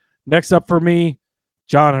well. Next up for me,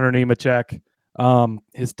 John Hunter Nemechek.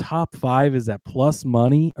 His top 5 is at plus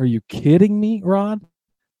money. Are you kidding me, Rod?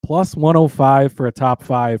 Plus 105 for a top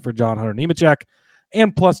 5 for John Hunter Nemechek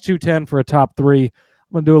and plus 210 for a top 3. I'm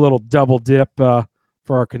going to do a little double dip for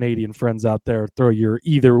our Canadian friends out there. Throw your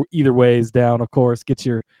either ways down, of course. Get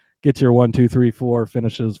your 1, 2, 3, 4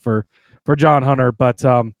 finishes for John Hunter. But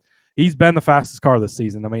he's been the fastest car this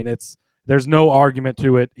season. I mean, there's no argument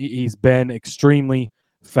to it. He's been extremely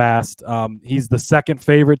fast. He's the second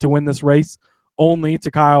favorite to win this race, only to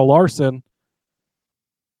Kyle Larson,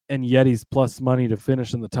 and yet he's plus money to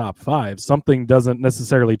finish in the top 5. Something doesn't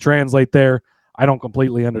necessarily translate there. I don't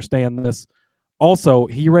completely understand this. Also,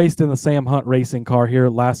 he raced in the Sam Hunt racing car here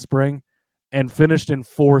last spring and finished in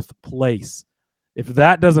 4th place. If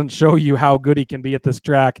that doesn't show you how good he can be at this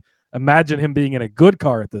track, imagine him being in a good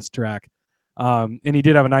car at this track. And he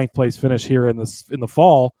did have a 9th place finish here in the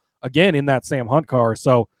fall, again in that Sam Hunt car.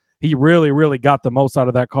 So he really, really got the most out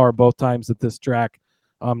of that car both times at this track.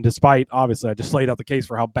 Despite, obviously, I just laid out the case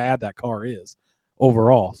for how bad that car is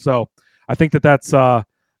overall. So I think that's a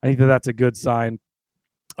good sign.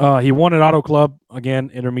 He won at Auto Club,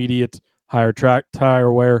 again, intermediate, higher track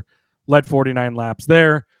tire wear, led 49 laps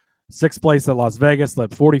there. 6th place at Las Vegas,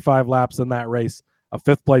 led 45 laps in that race. A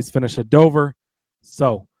 5th place finish at Dover.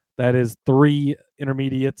 So that is 3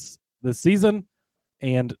 intermediates this season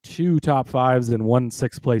and 2 top 5s and 1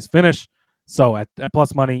 6th place finish. So at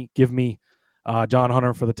plus money, give me John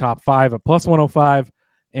Hunter for the top 5 at plus 105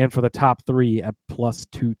 and for the top 3 at plus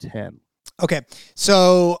 210. Okay,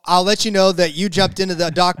 so I'll let you know that you jumped into the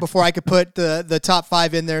doc before I could put the top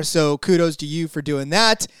 5 in there, so kudos to you for doing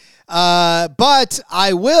that. But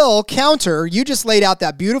I will counter. You just laid out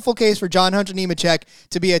that beautiful case for John Hunter Nemechek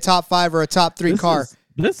to be a top 5 or a top 3 car.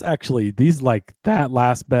 These like that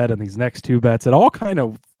last bet and these next 2 bets, it all kind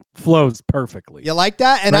of flows perfecally. You like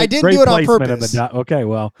that? And I didn't do it on purpose. Okay,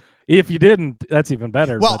 well, if you didn't, that's even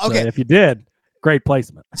better. Well, but, okay. If you did, great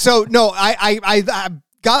placement. So, no, I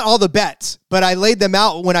got all the bets, but I laid them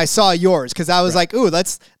out when I saw yours because I was like, ooh,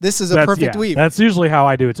 this is a perfect weave. That's usually how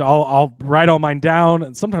I do it. So I'll write all mine down,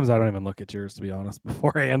 and sometimes I don't even look at yours, to be honest,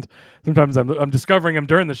 beforehand. Sometimes I'm discovering them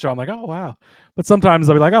during the show. I'm like, oh, wow. But sometimes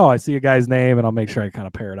I'll be like, oh, I see a guy's name, and I'll make sure I kind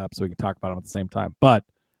of pair it up so we can talk about them at the same time. But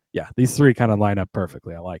yeah, these 3 kind of line up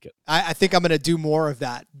perfectly. I like it. I think I'm going to do more of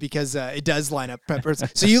that because it does line up.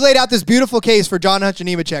 So you laid out this beautiful case for John Hunter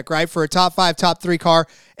Nemechek, right, for a top 5, top 3 car,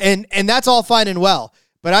 and that's all fine and well.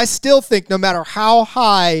 But I still think no matter how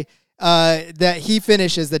high that he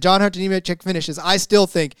finishes, that John Hunter Nemechek finishes, I still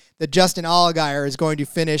think that Justin Allgaier is going to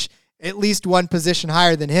finish at least 1 position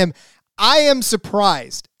higher than him. I am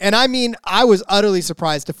surprised, and I mean I was utterly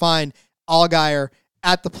surprised to find Allgaier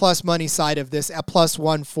at the plus money side of this at plus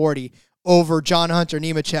 140 over John Hunter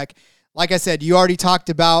Nemechek. Like I said, you already talked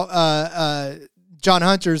about John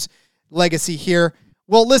Hunter's legacy here.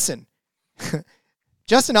 Well, listen,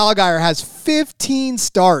 Justin Allgaier has 15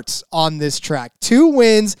 starts on this track, 2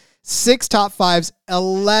 wins, 6 top 5s,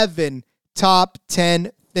 11 top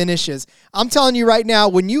 10 finishes. I'm telling you right now,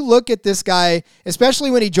 when you look at this guy, especially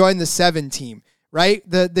when he joined the 7 team, right?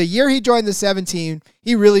 The year he joined the 7 team,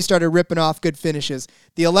 he really started ripping off good finishes.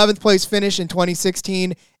 The 11th place finish in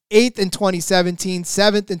 2016, 8th in 2017,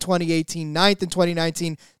 7th in 2018, 9th in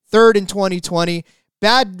 2019, 3rd in 2020.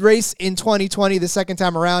 Bad race in 2020, the second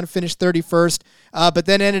time around, finished 31st, but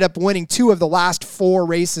then ended up winning 2 of the last 4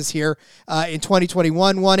 races here. In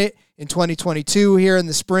 2021, won it. In 2022, here in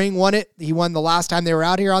the spring, won it. He won the last time they were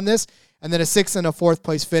out here on this. And then a 6th and a 4th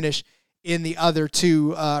place finish in the other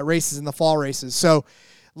 2 races in the fall races. So,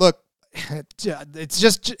 look, it's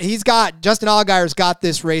just Justin Allgaier's got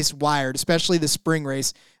this race wired, especially the spring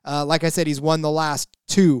race. Like I said, he's won the last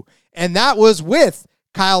 2. And that was with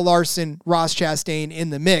Kyle Larson, Ross Chastain in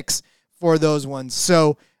the mix for those ones.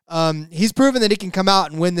 So he's proven that he can come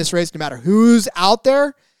out and win this race no matter who's out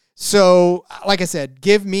there. So, like I said,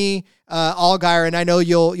 give me Allgaier, and I know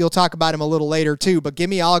you'll talk about him a little later too, but give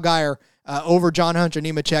me Allgaier over John Hunter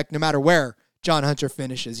Nemechek no matter where John Hunter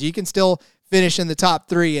finishes. You can still finish in the top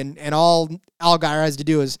 3, and all Allgaier has to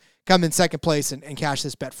do is come in second place and cash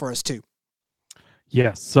this bet for us too.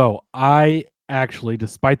 Yes, so I actually,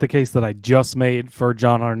 despite the case that I just made for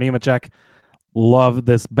John Hunter Nemechek, love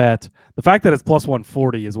this bet. The fact that it's plus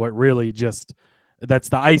 140 is what really just, that's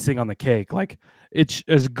the icing on the cake. Like, it's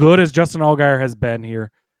as good as Justin Allgaier has been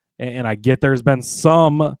here, and I get there's been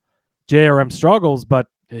some JRM struggles, but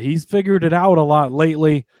he's figured it out a lot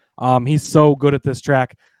lately. He's so good at this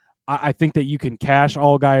track. I think that you can cash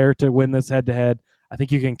Allgaier to win this head-to-head. I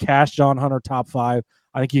think you can cash John Hunter top 5.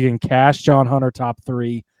 I think you can cash John Hunter top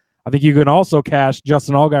 3. I think you can also cash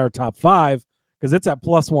Justin Allgaier top 5 because it's at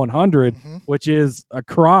plus 100, which is a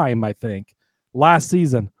crime, I think. Last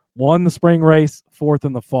season, won the spring race, 4th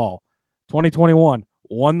in the fall. 2021,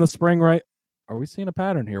 won the spring race. Are we seeing a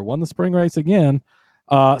pattern here? Won the spring race again,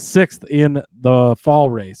 6th in the fall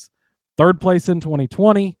race. 3rd place in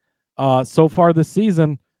 2020. So far this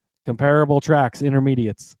season, comparable tracks,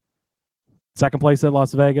 intermediates. 2nd place at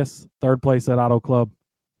Las Vegas, 3rd place at Auto Club,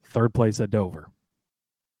 3rd place at Dover.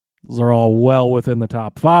 Those are all well within the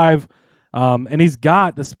top 5. And he's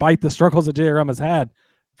got, despite the struggles that JRM has had,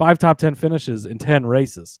 5 top 10 finishes in 10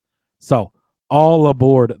 races. So all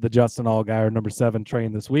aboard the Justin Allgaier number 7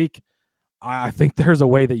 train this week. I think there's a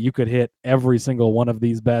way that you could hit every single one of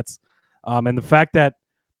these bets. And the fact that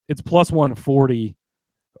it's plus 140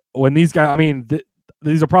 when these guys, I mean,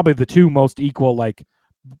 these are probably the 2 most equal, like,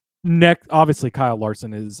 next. Obviously, Kyle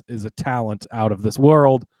Larson is a talent out of this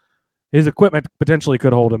world. His equipment potentially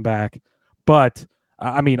could hold him back. But,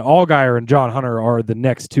 I mean, Allgaier and John Hunter are the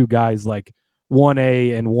next 2 guys, like,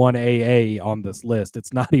 1A and 1AA on this list.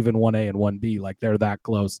 It's not even 1A and 1B. Like, they're that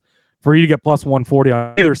close. For you to get plus 140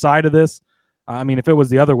 on either side of this, I mean, if it was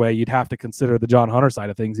the other way, you'd have to consider the John Hunter side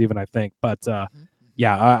of things even, I think. But,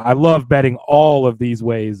 yeah, I love betting all of these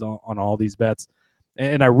ways on all these bets.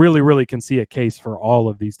 And I really, really can see a case for all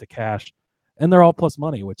of these to cash. And they're all plus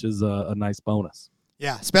money, which is a nice bonus.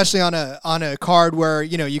 Yeah, especially on a card where,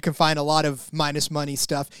 you know, you can find a lot of minus money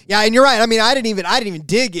stuff. Yeah, and you're right. I mean, I didn't even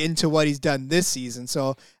dig into what he's done this season.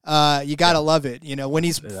 So you gotta love it. You know, when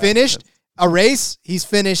he's finished a race, he's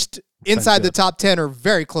finished inside the top 10 or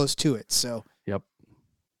very close to it. So yep.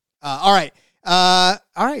 All right.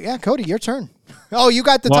 Yeah, Cody, your turn. Oh, you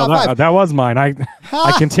got the top 5. That was mine.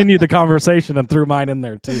 I continued the conversation and threw mine in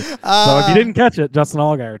there too. So if you didn't catch it, Justin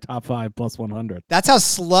Allgaier, top 5 plus 100. That's how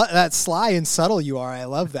sly and subtle you are. I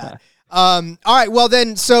love that. All right. Well,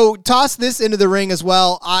 then, so toss this into the ring as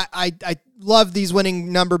well. I love these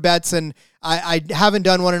winning number bets, and I haven't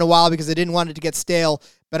done one in a while because I didn't want it to get stale,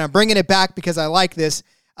 but I'm bringing it back because I like this.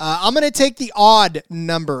 I'm going to take the odd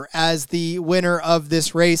number as the winner of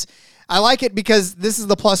this race. I like it because this is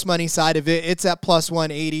the plus money side of it. It's at plus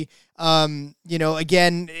 180. You know,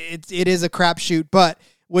 again, it is a crapshoot, but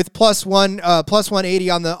with plus 180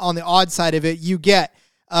 on the odd side of it, you get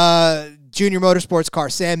Junior Motorsports car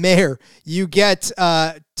Sam Mayer. You get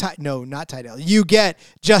not Ty Dillon. You get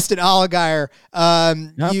Justin Allgaier.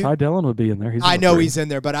 Ty Dillon would be in there. I know he's in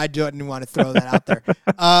there, but I didn't want to throw that out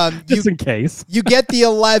there. Just in case. You get the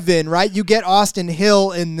 11, right? You get Austin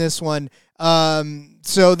Hill in this one.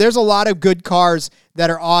 So there's a lot of good cars that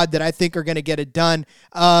are odd that I think are going to get it done.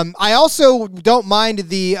 I also don't mind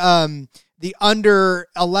the under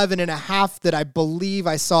 11.5 that I believe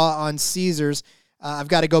I saw on Caesars. I've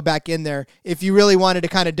got to go back in there if you really wanted to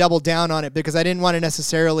kind of double down on it, because I didn't want to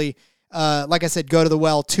necessarily, like I said, go to the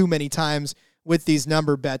well too many times with these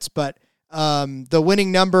number bets. But the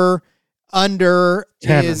winning number under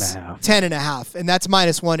 10 is and a half. 10.5, and that's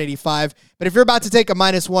minus 185. But if you're about to take a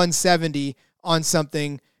minus 170 on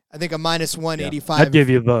something, I think a minus 185. I'd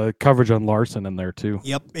give you the coverage on Larson in there too.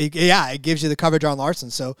 Yep. It gives you the coverage on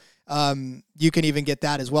Larson. So you can even get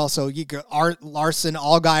that as well. So you go Larson,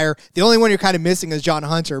 Allgaier. The only one you're kind of missing is John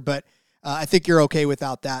Hunter, but I think you're okay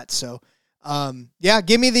without that. So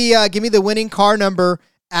give me the winning car number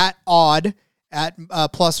at odd at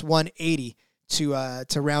plus 180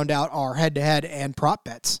 to round out our head-to-head and prop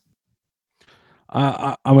bets.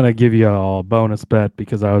 I'm going to give you a bonus bet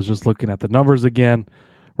because I was just looking at the numbers again.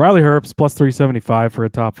 Riley Herbst plus 375 for a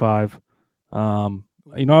top 5.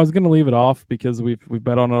 You know, I was going to leave it off because we've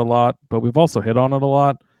bet on it a lot, but we've also hit on it a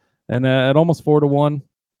lot. And at almost 4-1,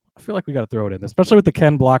 I feel like we got to throw it in, especially with the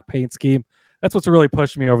Ken Block paint scheme. That's what's really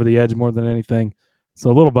pushed me over the edge more than anything.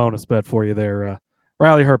 So a little bonus bet for you there.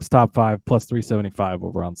 Riley Herbst top 5 plus 375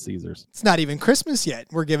 over on Caesars. It's not even Christmas yet.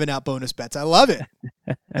 We're giving out bonus bets. I love it.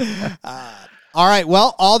 All right.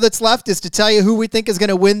 Well, all that's left is to tell you who we think is going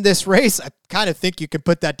to win this race. I kind of think you can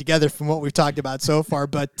put that together from what we've talked about so far,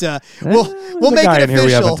 but we'll make it official. Here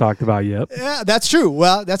we haven't talked about yet. Yeah, that's true.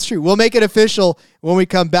 Well, that's true. We'll make it official when we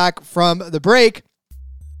come back from the break.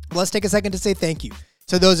 Let's take a second to say thank you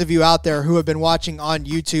to those of you out there who have been watching on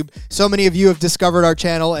YouTube. So many of you have discovered our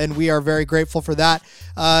channel, and we are very grateful for that.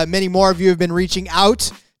 Many more of you have been reaching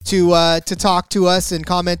out to talk to us and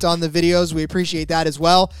comment on the videos. We appreciate that as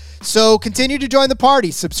well. So continue to join the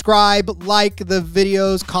party. Subscribe, like the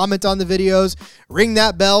videos, comment on the videos, ring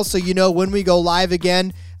that bell so you know when we go live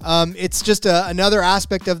again. It's just another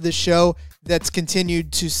aspect of this show that's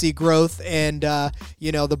continued to see growth, and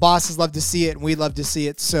the bosses love to see it, and we love to see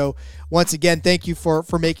it. So once again, thank you for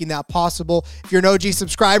making that possible. If you're an OG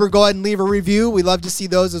subscriber, go ahead and leave a review. We love to see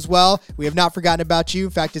those as well. We have not forgotten about you. In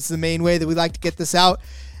fact, it's the main way that we like to get this out.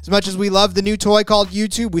 As much as we love the new toy called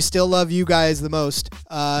YouTube, we still love you guys the most.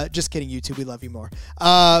 Just kidding, YouTube. We love you more.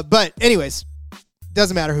 But anyways,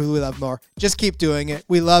 doesn't matter who we love more. Just keep doing it.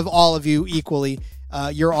 We love all of you equally.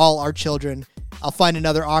 You're all our children. I'll find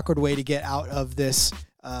another awkward way to get out of this,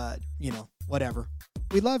 whatever.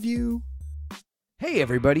 We love you. Hey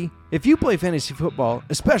everybody, if you play fantasy football,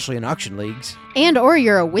 especially in auction leagues, and or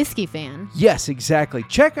you're a whiskey fan. Yes, exactly.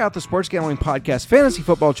 Check out the Sports Gambling Podcast Fantasy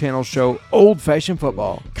Football Channel show, Old Fashioned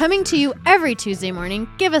Football. Coming to you every Tuesday morning,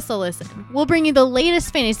 give us a listen. We'll bring you the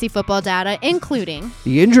latest fantasy football data, including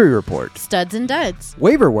the injury report, studs and duds,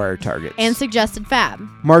 waiver wire targets, and suggested fab.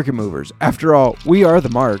 Market movers. After all, we are the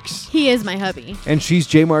Marks. He is my hubby. And she's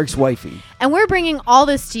J Mark's wifey. And we're bringing all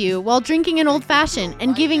this to you while drinking an old fashioned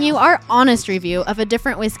and giving you our honest review of a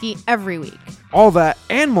different whiskey every week. All that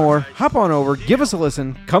and more, hop on over, give us a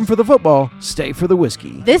listen, come for the football, stay for the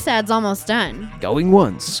whiskey. This ad's almost done. Going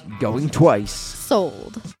once, going twice.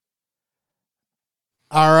 Sold.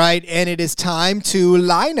 All right, and it is time to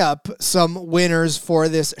line up some winners for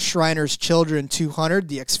this Shriners Children 200,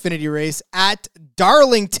 the Xfinity race at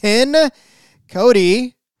Darlington.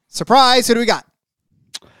 Cody, surprise, who do we got?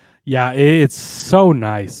 Yeah, it's so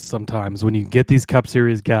nice sometimes when you get these Cup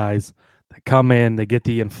Series guys that come in, they get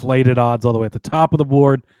the inflated odds all the way at the top of the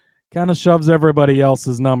board, kind of shoves everybody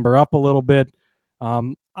else's number up a little bit.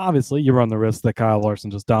 Obviously, you run the risk that Kyle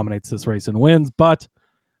Larson just dominates this race and wins, but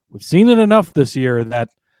we've seen it enough this year that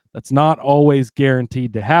that's not always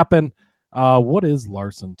guaranteed to happen. What is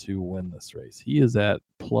Larson to win this race? He is at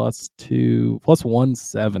plus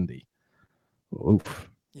 170. Oof.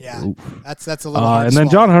 Yeah, Oof. that's a little hard and then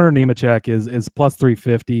John Hunter Nemechek is plus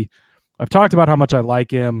 350. I've talked about how much I like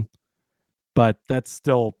him, but that's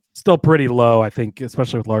still pretty low, I think,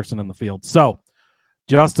 especially with Larson in the field. So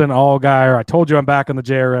Justin Allgaier, I told you I'm back on the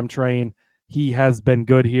JRM train. He has been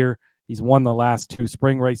good here. He's won the last 2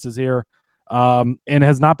 spring races here, and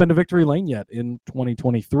has not been to victory lane yet in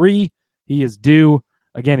 2023. He is due.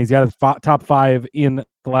 Again, he's got a top 5 in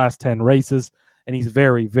the last 10 races, and he's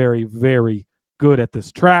very, very, very good at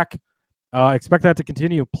this track. Expect that to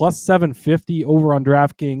continue. Plus 750 over on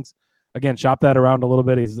DraftKings. Again, shop that around a little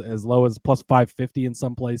bit. He's as low as plus 550 in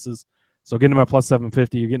some places. So getting him at plus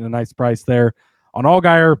 750, you're getting a nice price there. On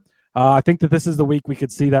Allgaier, I think that this is the week we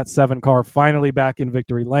could see that 7 car finally back in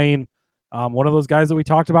victory lane. One of those guys that we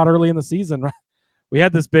talked about early in the season. We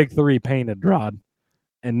had this big 3 painted, Rod,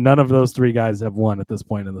 and none of those 3 guys have won at this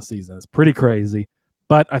point in the season. It's pretty crazy.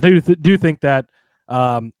 But I do think that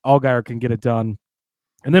Allgaier can get it done.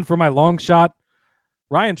 And then for my long shot,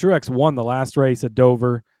 Ryan Truex won the last race at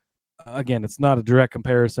Dover. Again, it's not a direct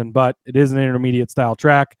comparison, but it is an intermediate style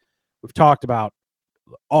track. We've talked about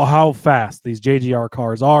how fast these JGR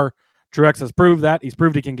cars are. Truex has proved that. He's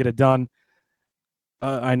proved he can get it done.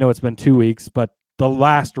 I know it's been 2 weeks, but the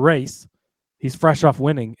last race, he's fresh off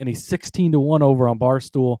winning, and he's 16-1 over on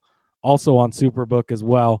Barstool, also on Superbook as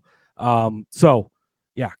well.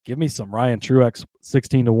 Yeah, give me some Ryan Truex,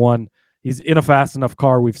 16-1. He's in a fast enough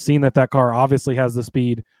car. We've seen that car obviously has the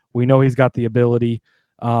speed. We know he's got the ability.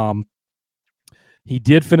 He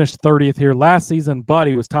did finish 30th here last season, but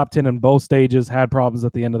he was top 10 in both stages, had problems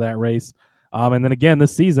at the end of that race. And then again,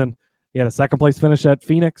 this season, he had a 2nd place finish at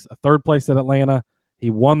Phoenix, a 3rd place at Atlanta. He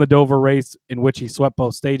won the Dover race, in which he swept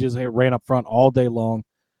both stages. He ran up front all day long.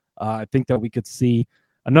 I think that we could see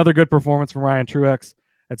another good performance from Ryan Truex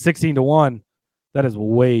at 16-1. That is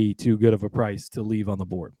way too good of a price to leave on the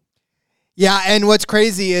board. Yeah, and what's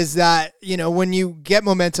crazy is that, when you get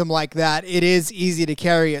momentum like that, it is easy to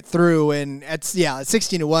carry it through, and at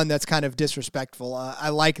 16-1, that's kind of disrespectful. I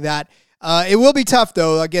like that. It will be tough,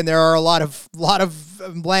 though. Again, there are a lot of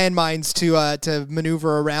landmines to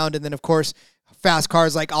maneuver around, and then, of course, fast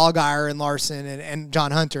cars like Allgaier and Larson and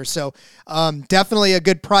John Hunter. So definitely a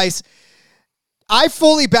good price. I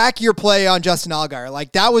fully back your play on Justin Allgaier.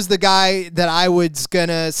 Like, that was the guy that I was going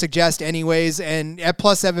to suggest anyways. And at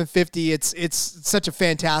plus 750, it's such a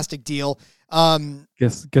fantastic deal.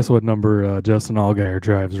 Guess what number Justin Allgaier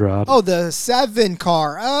drives, Rod? Oh, the 7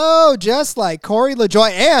 car. Oh, just like Corey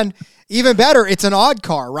LaJoie. And even better, it's an odd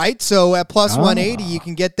car, right? So at plus 180, you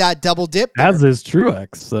can get that double dip there. As is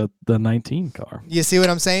Truex, the 19 car. You see what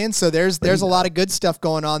I'm saying? So there's a lot of good stuff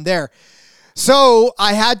going on there. So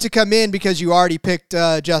I had to come in because you already picked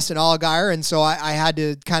Justin Allgaier, and so I had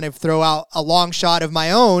to kind of throw out a long shot of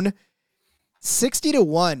my own.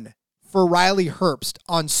 60-1 for Riley Herbst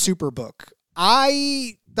on Superbook.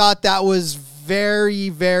 I thought that was very,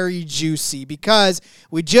 very juicy because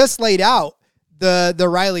we just laid out the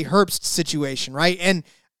Riley Herbst situation, right? And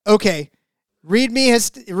okay, read me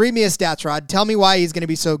his stats, Rod. Tell me why he's going to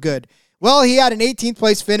be so good. Well, he had an 18th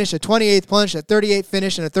place finish, a 28th finish, a 38th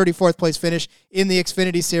finish, and a 34th place finish in the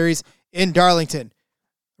Xfinity Series in Darlington.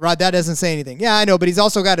 Rod, that doesn't say anything. Yeah, I know, but he's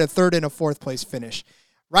also got a 3rd and a 4th place finish.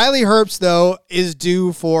 Riley Herbst, though, is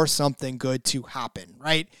due for something good to happen,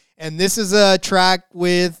 right? And this is a track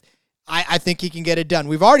with, I think he can get it done.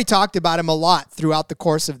 We've already talked about him a lot throughout the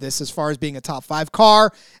course of this as far as being a top 5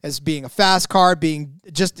 car, as being a fast car, being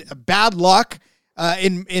just a bad luck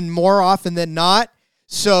in more often than not.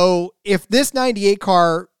 So if this 98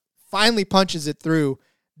 car finally punches it through,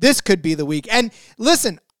 this could be the week. And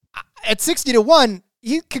listen, at 60-1,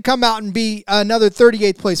 he could come out and be another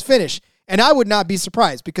 38th place finish. And I would not be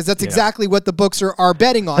surprised because that's exactly what the books are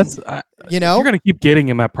betting on. You know, if you're going to keep getting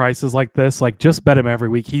him at prices like this, like just bet him every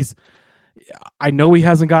week. I know he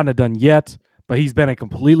hasn't gotten it done yet, but he's been a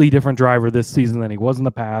completely different driver this season than he was in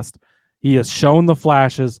the past. He has shown the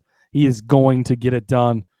flashes. He is going to get it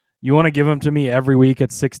done. You want to give him to me every week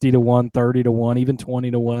at 60-1, 30-1, even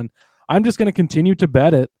 20-1. I'm just going to continue to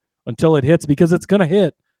bet it until it hits because it's going to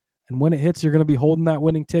hit. And when it hits, you're going to be holding that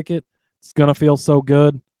winning ticket. It's going to feel so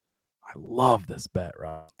good. I love this bet,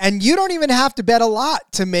 Rob. And you don't even have to bet a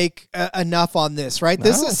lot to make enough on this, right? No.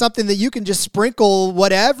 This is something that you can just sprinkle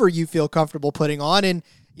whatever you feel comfortable putting on. And,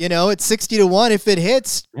 you know, it's 60-1. If it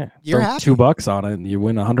hits, you're happy. $2 on it and you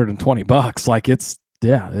win $120. Like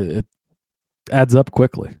it adds up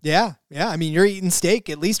quickly. Yeah. I mean, you're eating steak,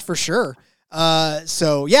 at least for sure.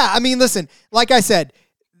 So, yeah, I mean, listen, like I said,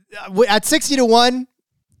 at 60-1,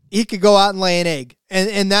 he could go out and lay an egg.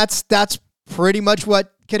 And that's pretty much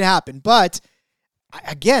what could happen. But,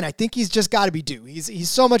 again, I think he's just got to be due. He's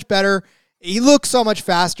so much better. He looks so much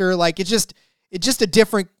faster. Like, it's just a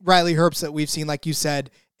different Riley Herbst that we've seen, like you said.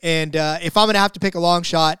 And if I'm going to have to pick a long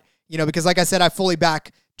shot, you know, because like I said, I fully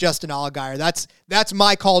back Justin Allgaier. That's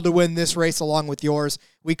my call to win this race along with yours.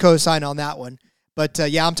 We co-sign on that one. But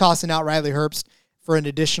yeah, I'm tossing out Riley Herbst for an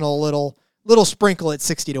additional little sprinkle at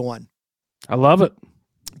 60-1. I love it.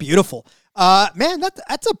 Beautiful. Man,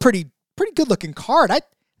 that's a pretty good looking card. I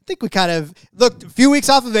think we kind of looked a few weeks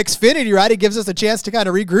off of Xfinity, right? It gives us a chance to kind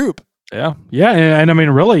of regroup. Yeah. And I mean,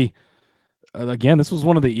 really, again, this was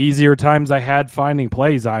one of the easier times I had finding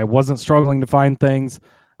plays. I wasn't struggling to find things.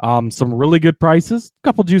 Some really good prices, a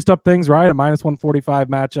couple juiced up things, right? A minus 145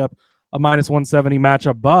 matchup, a minus 170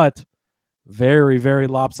 matchup, but very, very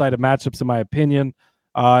lopsided matchups in my opinion.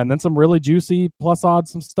 And then some really juicy plus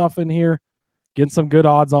odds, some stuff in here. Getting some good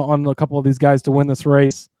odds on a couple of these guys to win this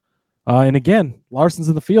race. And again, Larson's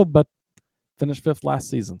in the field, but finished 5th last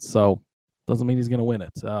season, so doesn't mean he's going to win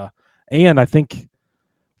it. And I think,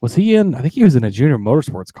 I think he was in a Junior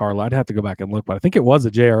Motorsports car. I'd have to go back and look, but I think it was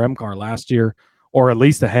a JRM car last year, or at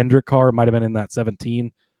least a Hendrick car. It might have been in that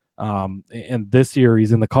 17. And this year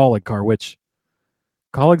he's in the Colleague car, which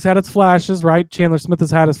Colleague's had its flashes, right? Chandler Smith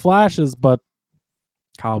has had his flashes, but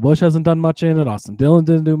Kyle Busch hasn't done much in it. Austin Dillon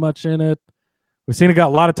didn't do much in it. We've seen it got a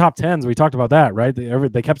lot of top 10s. We talked about that, right?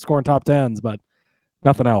 They kept scoring top 10s, but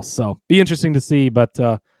nothing else. So be interesting to see. But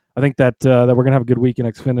I think that we're going to have a good week in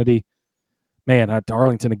Xfinity. Man, at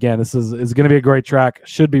Darlington again, this is going to be a great track.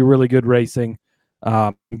 Should be really good racing.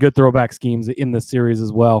 Good throwback schemes in this series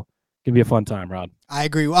as well. Can be a fun time, Rod. I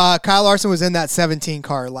agree. Kyle Larson was in that 17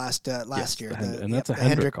 car last year. And that's a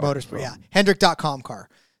Hendrick Motorsport. Yeah, Hendrick.com car.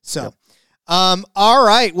 So. Yep. All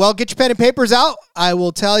right. Well, get your pen and papers out. I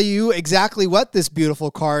will tell you exactly what this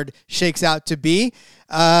beautiful card shakes out to be.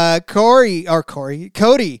 Cody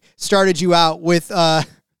started you out with, I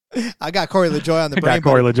got Corey LaJoie on the brain. Got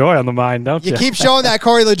Corey LaJoie on the mind, don't you? You keep showing that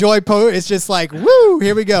Corey LaJoie post. It's just like, woo,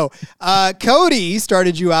 here we go. Cody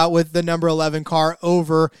started you out with the number 11 car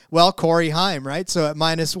over, Corey Heim, right? So at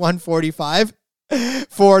minus 145.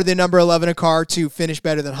 for the number 11 car to finish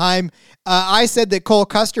better than Heim. I said that Cole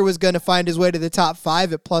Custer was going to find his way to the top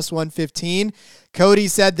 5 at plus 115. Cody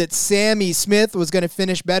said that Sammy Smith was going to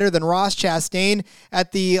finish better than Ross Chastain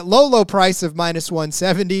at the low price of minus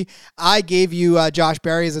 170. I gave you Josh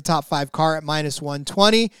Berry as a top 5 car at minus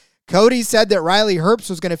 120. Cody said that Riley Herbst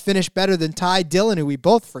was going to finish better than Ty Dillon, who we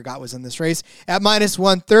both forgot was in this race, at minus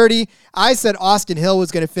 130. I said Austin Hill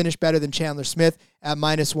was going to finish better than Chandler Smith at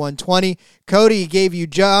minus 120. Cody gave you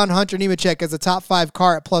John Hunter Nemechek as a top 5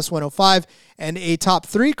 car at plus 105 and a top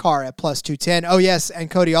 3 car at plus 210. Oh, yes, and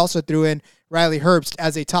Cody also threw in Riley Herbst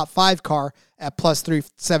as a top 5 car at plus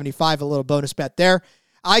 375, a little bonus bet there.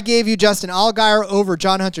 I gave you Justin Allgaier over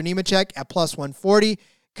John Hunter Nemechek at plus 140.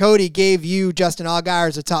 Cody gave you Justin Allgaier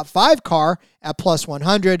as a top 5 car at plus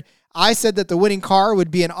 100. I said that the winning car would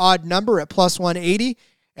be an odd number at plus 180.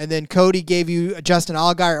 And then Cody gave you Justin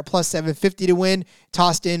Allgaier at plus 750 to win,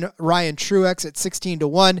 tossed in Ryan Truex at 16 to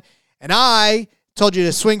 1. And I told you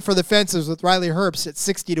to swing for the fences with Riley Herbst at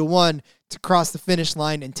 60 to 1 to cross the finish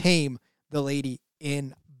line and tame the lady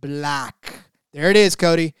in black. There it is,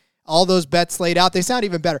 Cody. All those bets laid out. They sound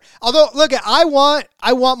even better. Although, look, I want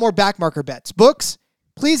more backmarker bets. Books,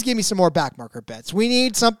 please give me some more backmarker bets. We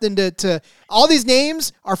need something to all these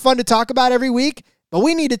names are fun to talk about every week, but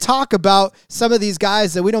we need to talk about some of these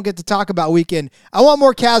guys that we don't get to talk about week in. I want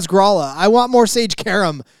more Kaz Gralla. I want more Sage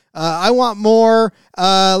Karam. I want more,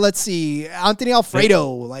 Anthony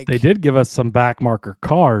Alfredo. They did give us some backmarker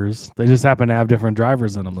cars. They just happen to have different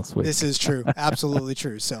drivers in them this week. This is true. Absolutely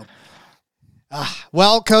true. So,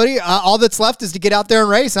 well, Cody, all that's left is to get out there and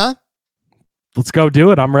race, huh? Let's go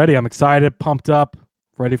do it. I'm ready. I'm excited, pumped up,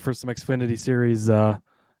 ready for some Xfinity Series.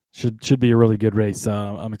 Should be a really good race.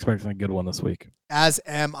 I'm expecting a good one this week. As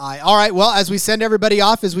am I. All right. Well, as we send everybody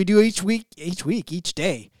off, as we do each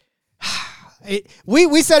day.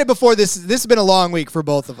 We said it before. This has been a long week for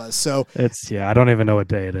both of us. So I don't even know what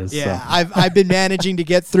day it is. Yeah, so. I've been managing to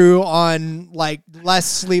get through on like less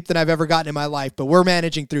sleep than I've ever gotten in my life, but we're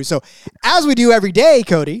managing through. So as we do every day,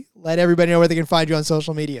 Cody, let everybody know where they can find you on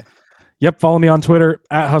social media. Yep, follow me on Twitter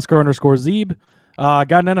at Husker_Zeeb.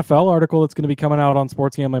 Got an NFL article that's going to be coming out on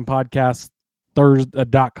Sports Gambling Podcast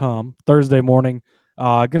 .com Thursday morning.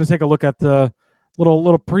 Going to take a look at the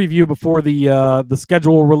little preview before the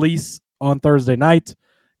schedule release on Thursday night.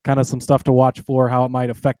 Kind of some stuff to watch for, how it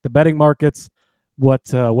might affect the betting markets, what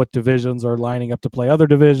divisions are lining up to play other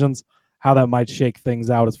divisions, how that might shake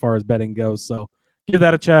things out as far as betting goes. So give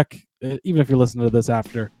that a check. Even if you're listening to this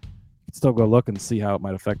after, still go look and see how it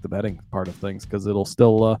might affect the betting part of things, because it'll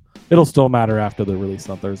still matter after the release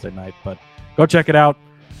on Thursday night. But go check it out.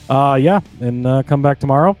 And come back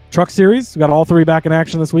tomorrow. Truck Series, we got all 3 back in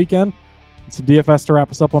action this weekend. Some DFS to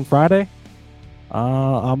wrap us up on Friday.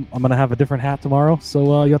 I'm gonna have a different hat tomorrow,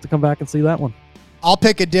 so you have to come back and see that one. I'll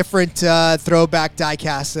pick a different throwback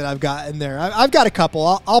diecast that I've got in there. I've got a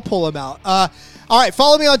couple. I'll pull them out. All right,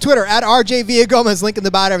 follow me on Twitter at RJ Villagomez. Link in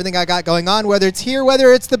the bio to everything I got going on, whether it's here,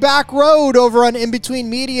 whether it's the back road over on In Between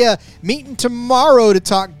Media. Meeting tomorrow to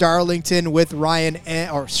talk Darlington with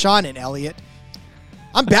Sean and Elliott.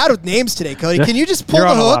 I'm bad with names today, Cody. Can you just pull You're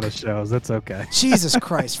the on hook? A lot of shows. It's okay. Jesus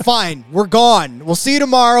Christ. Fine. We're gone. We'll see you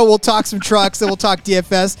tomorrow. We'll talk some trucks, and we'll talk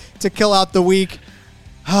DFS to kill out the week.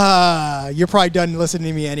 You're probably done listening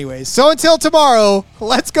to me anyways. So until tomorrow,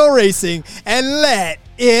 let's go racing and let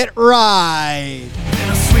it ride.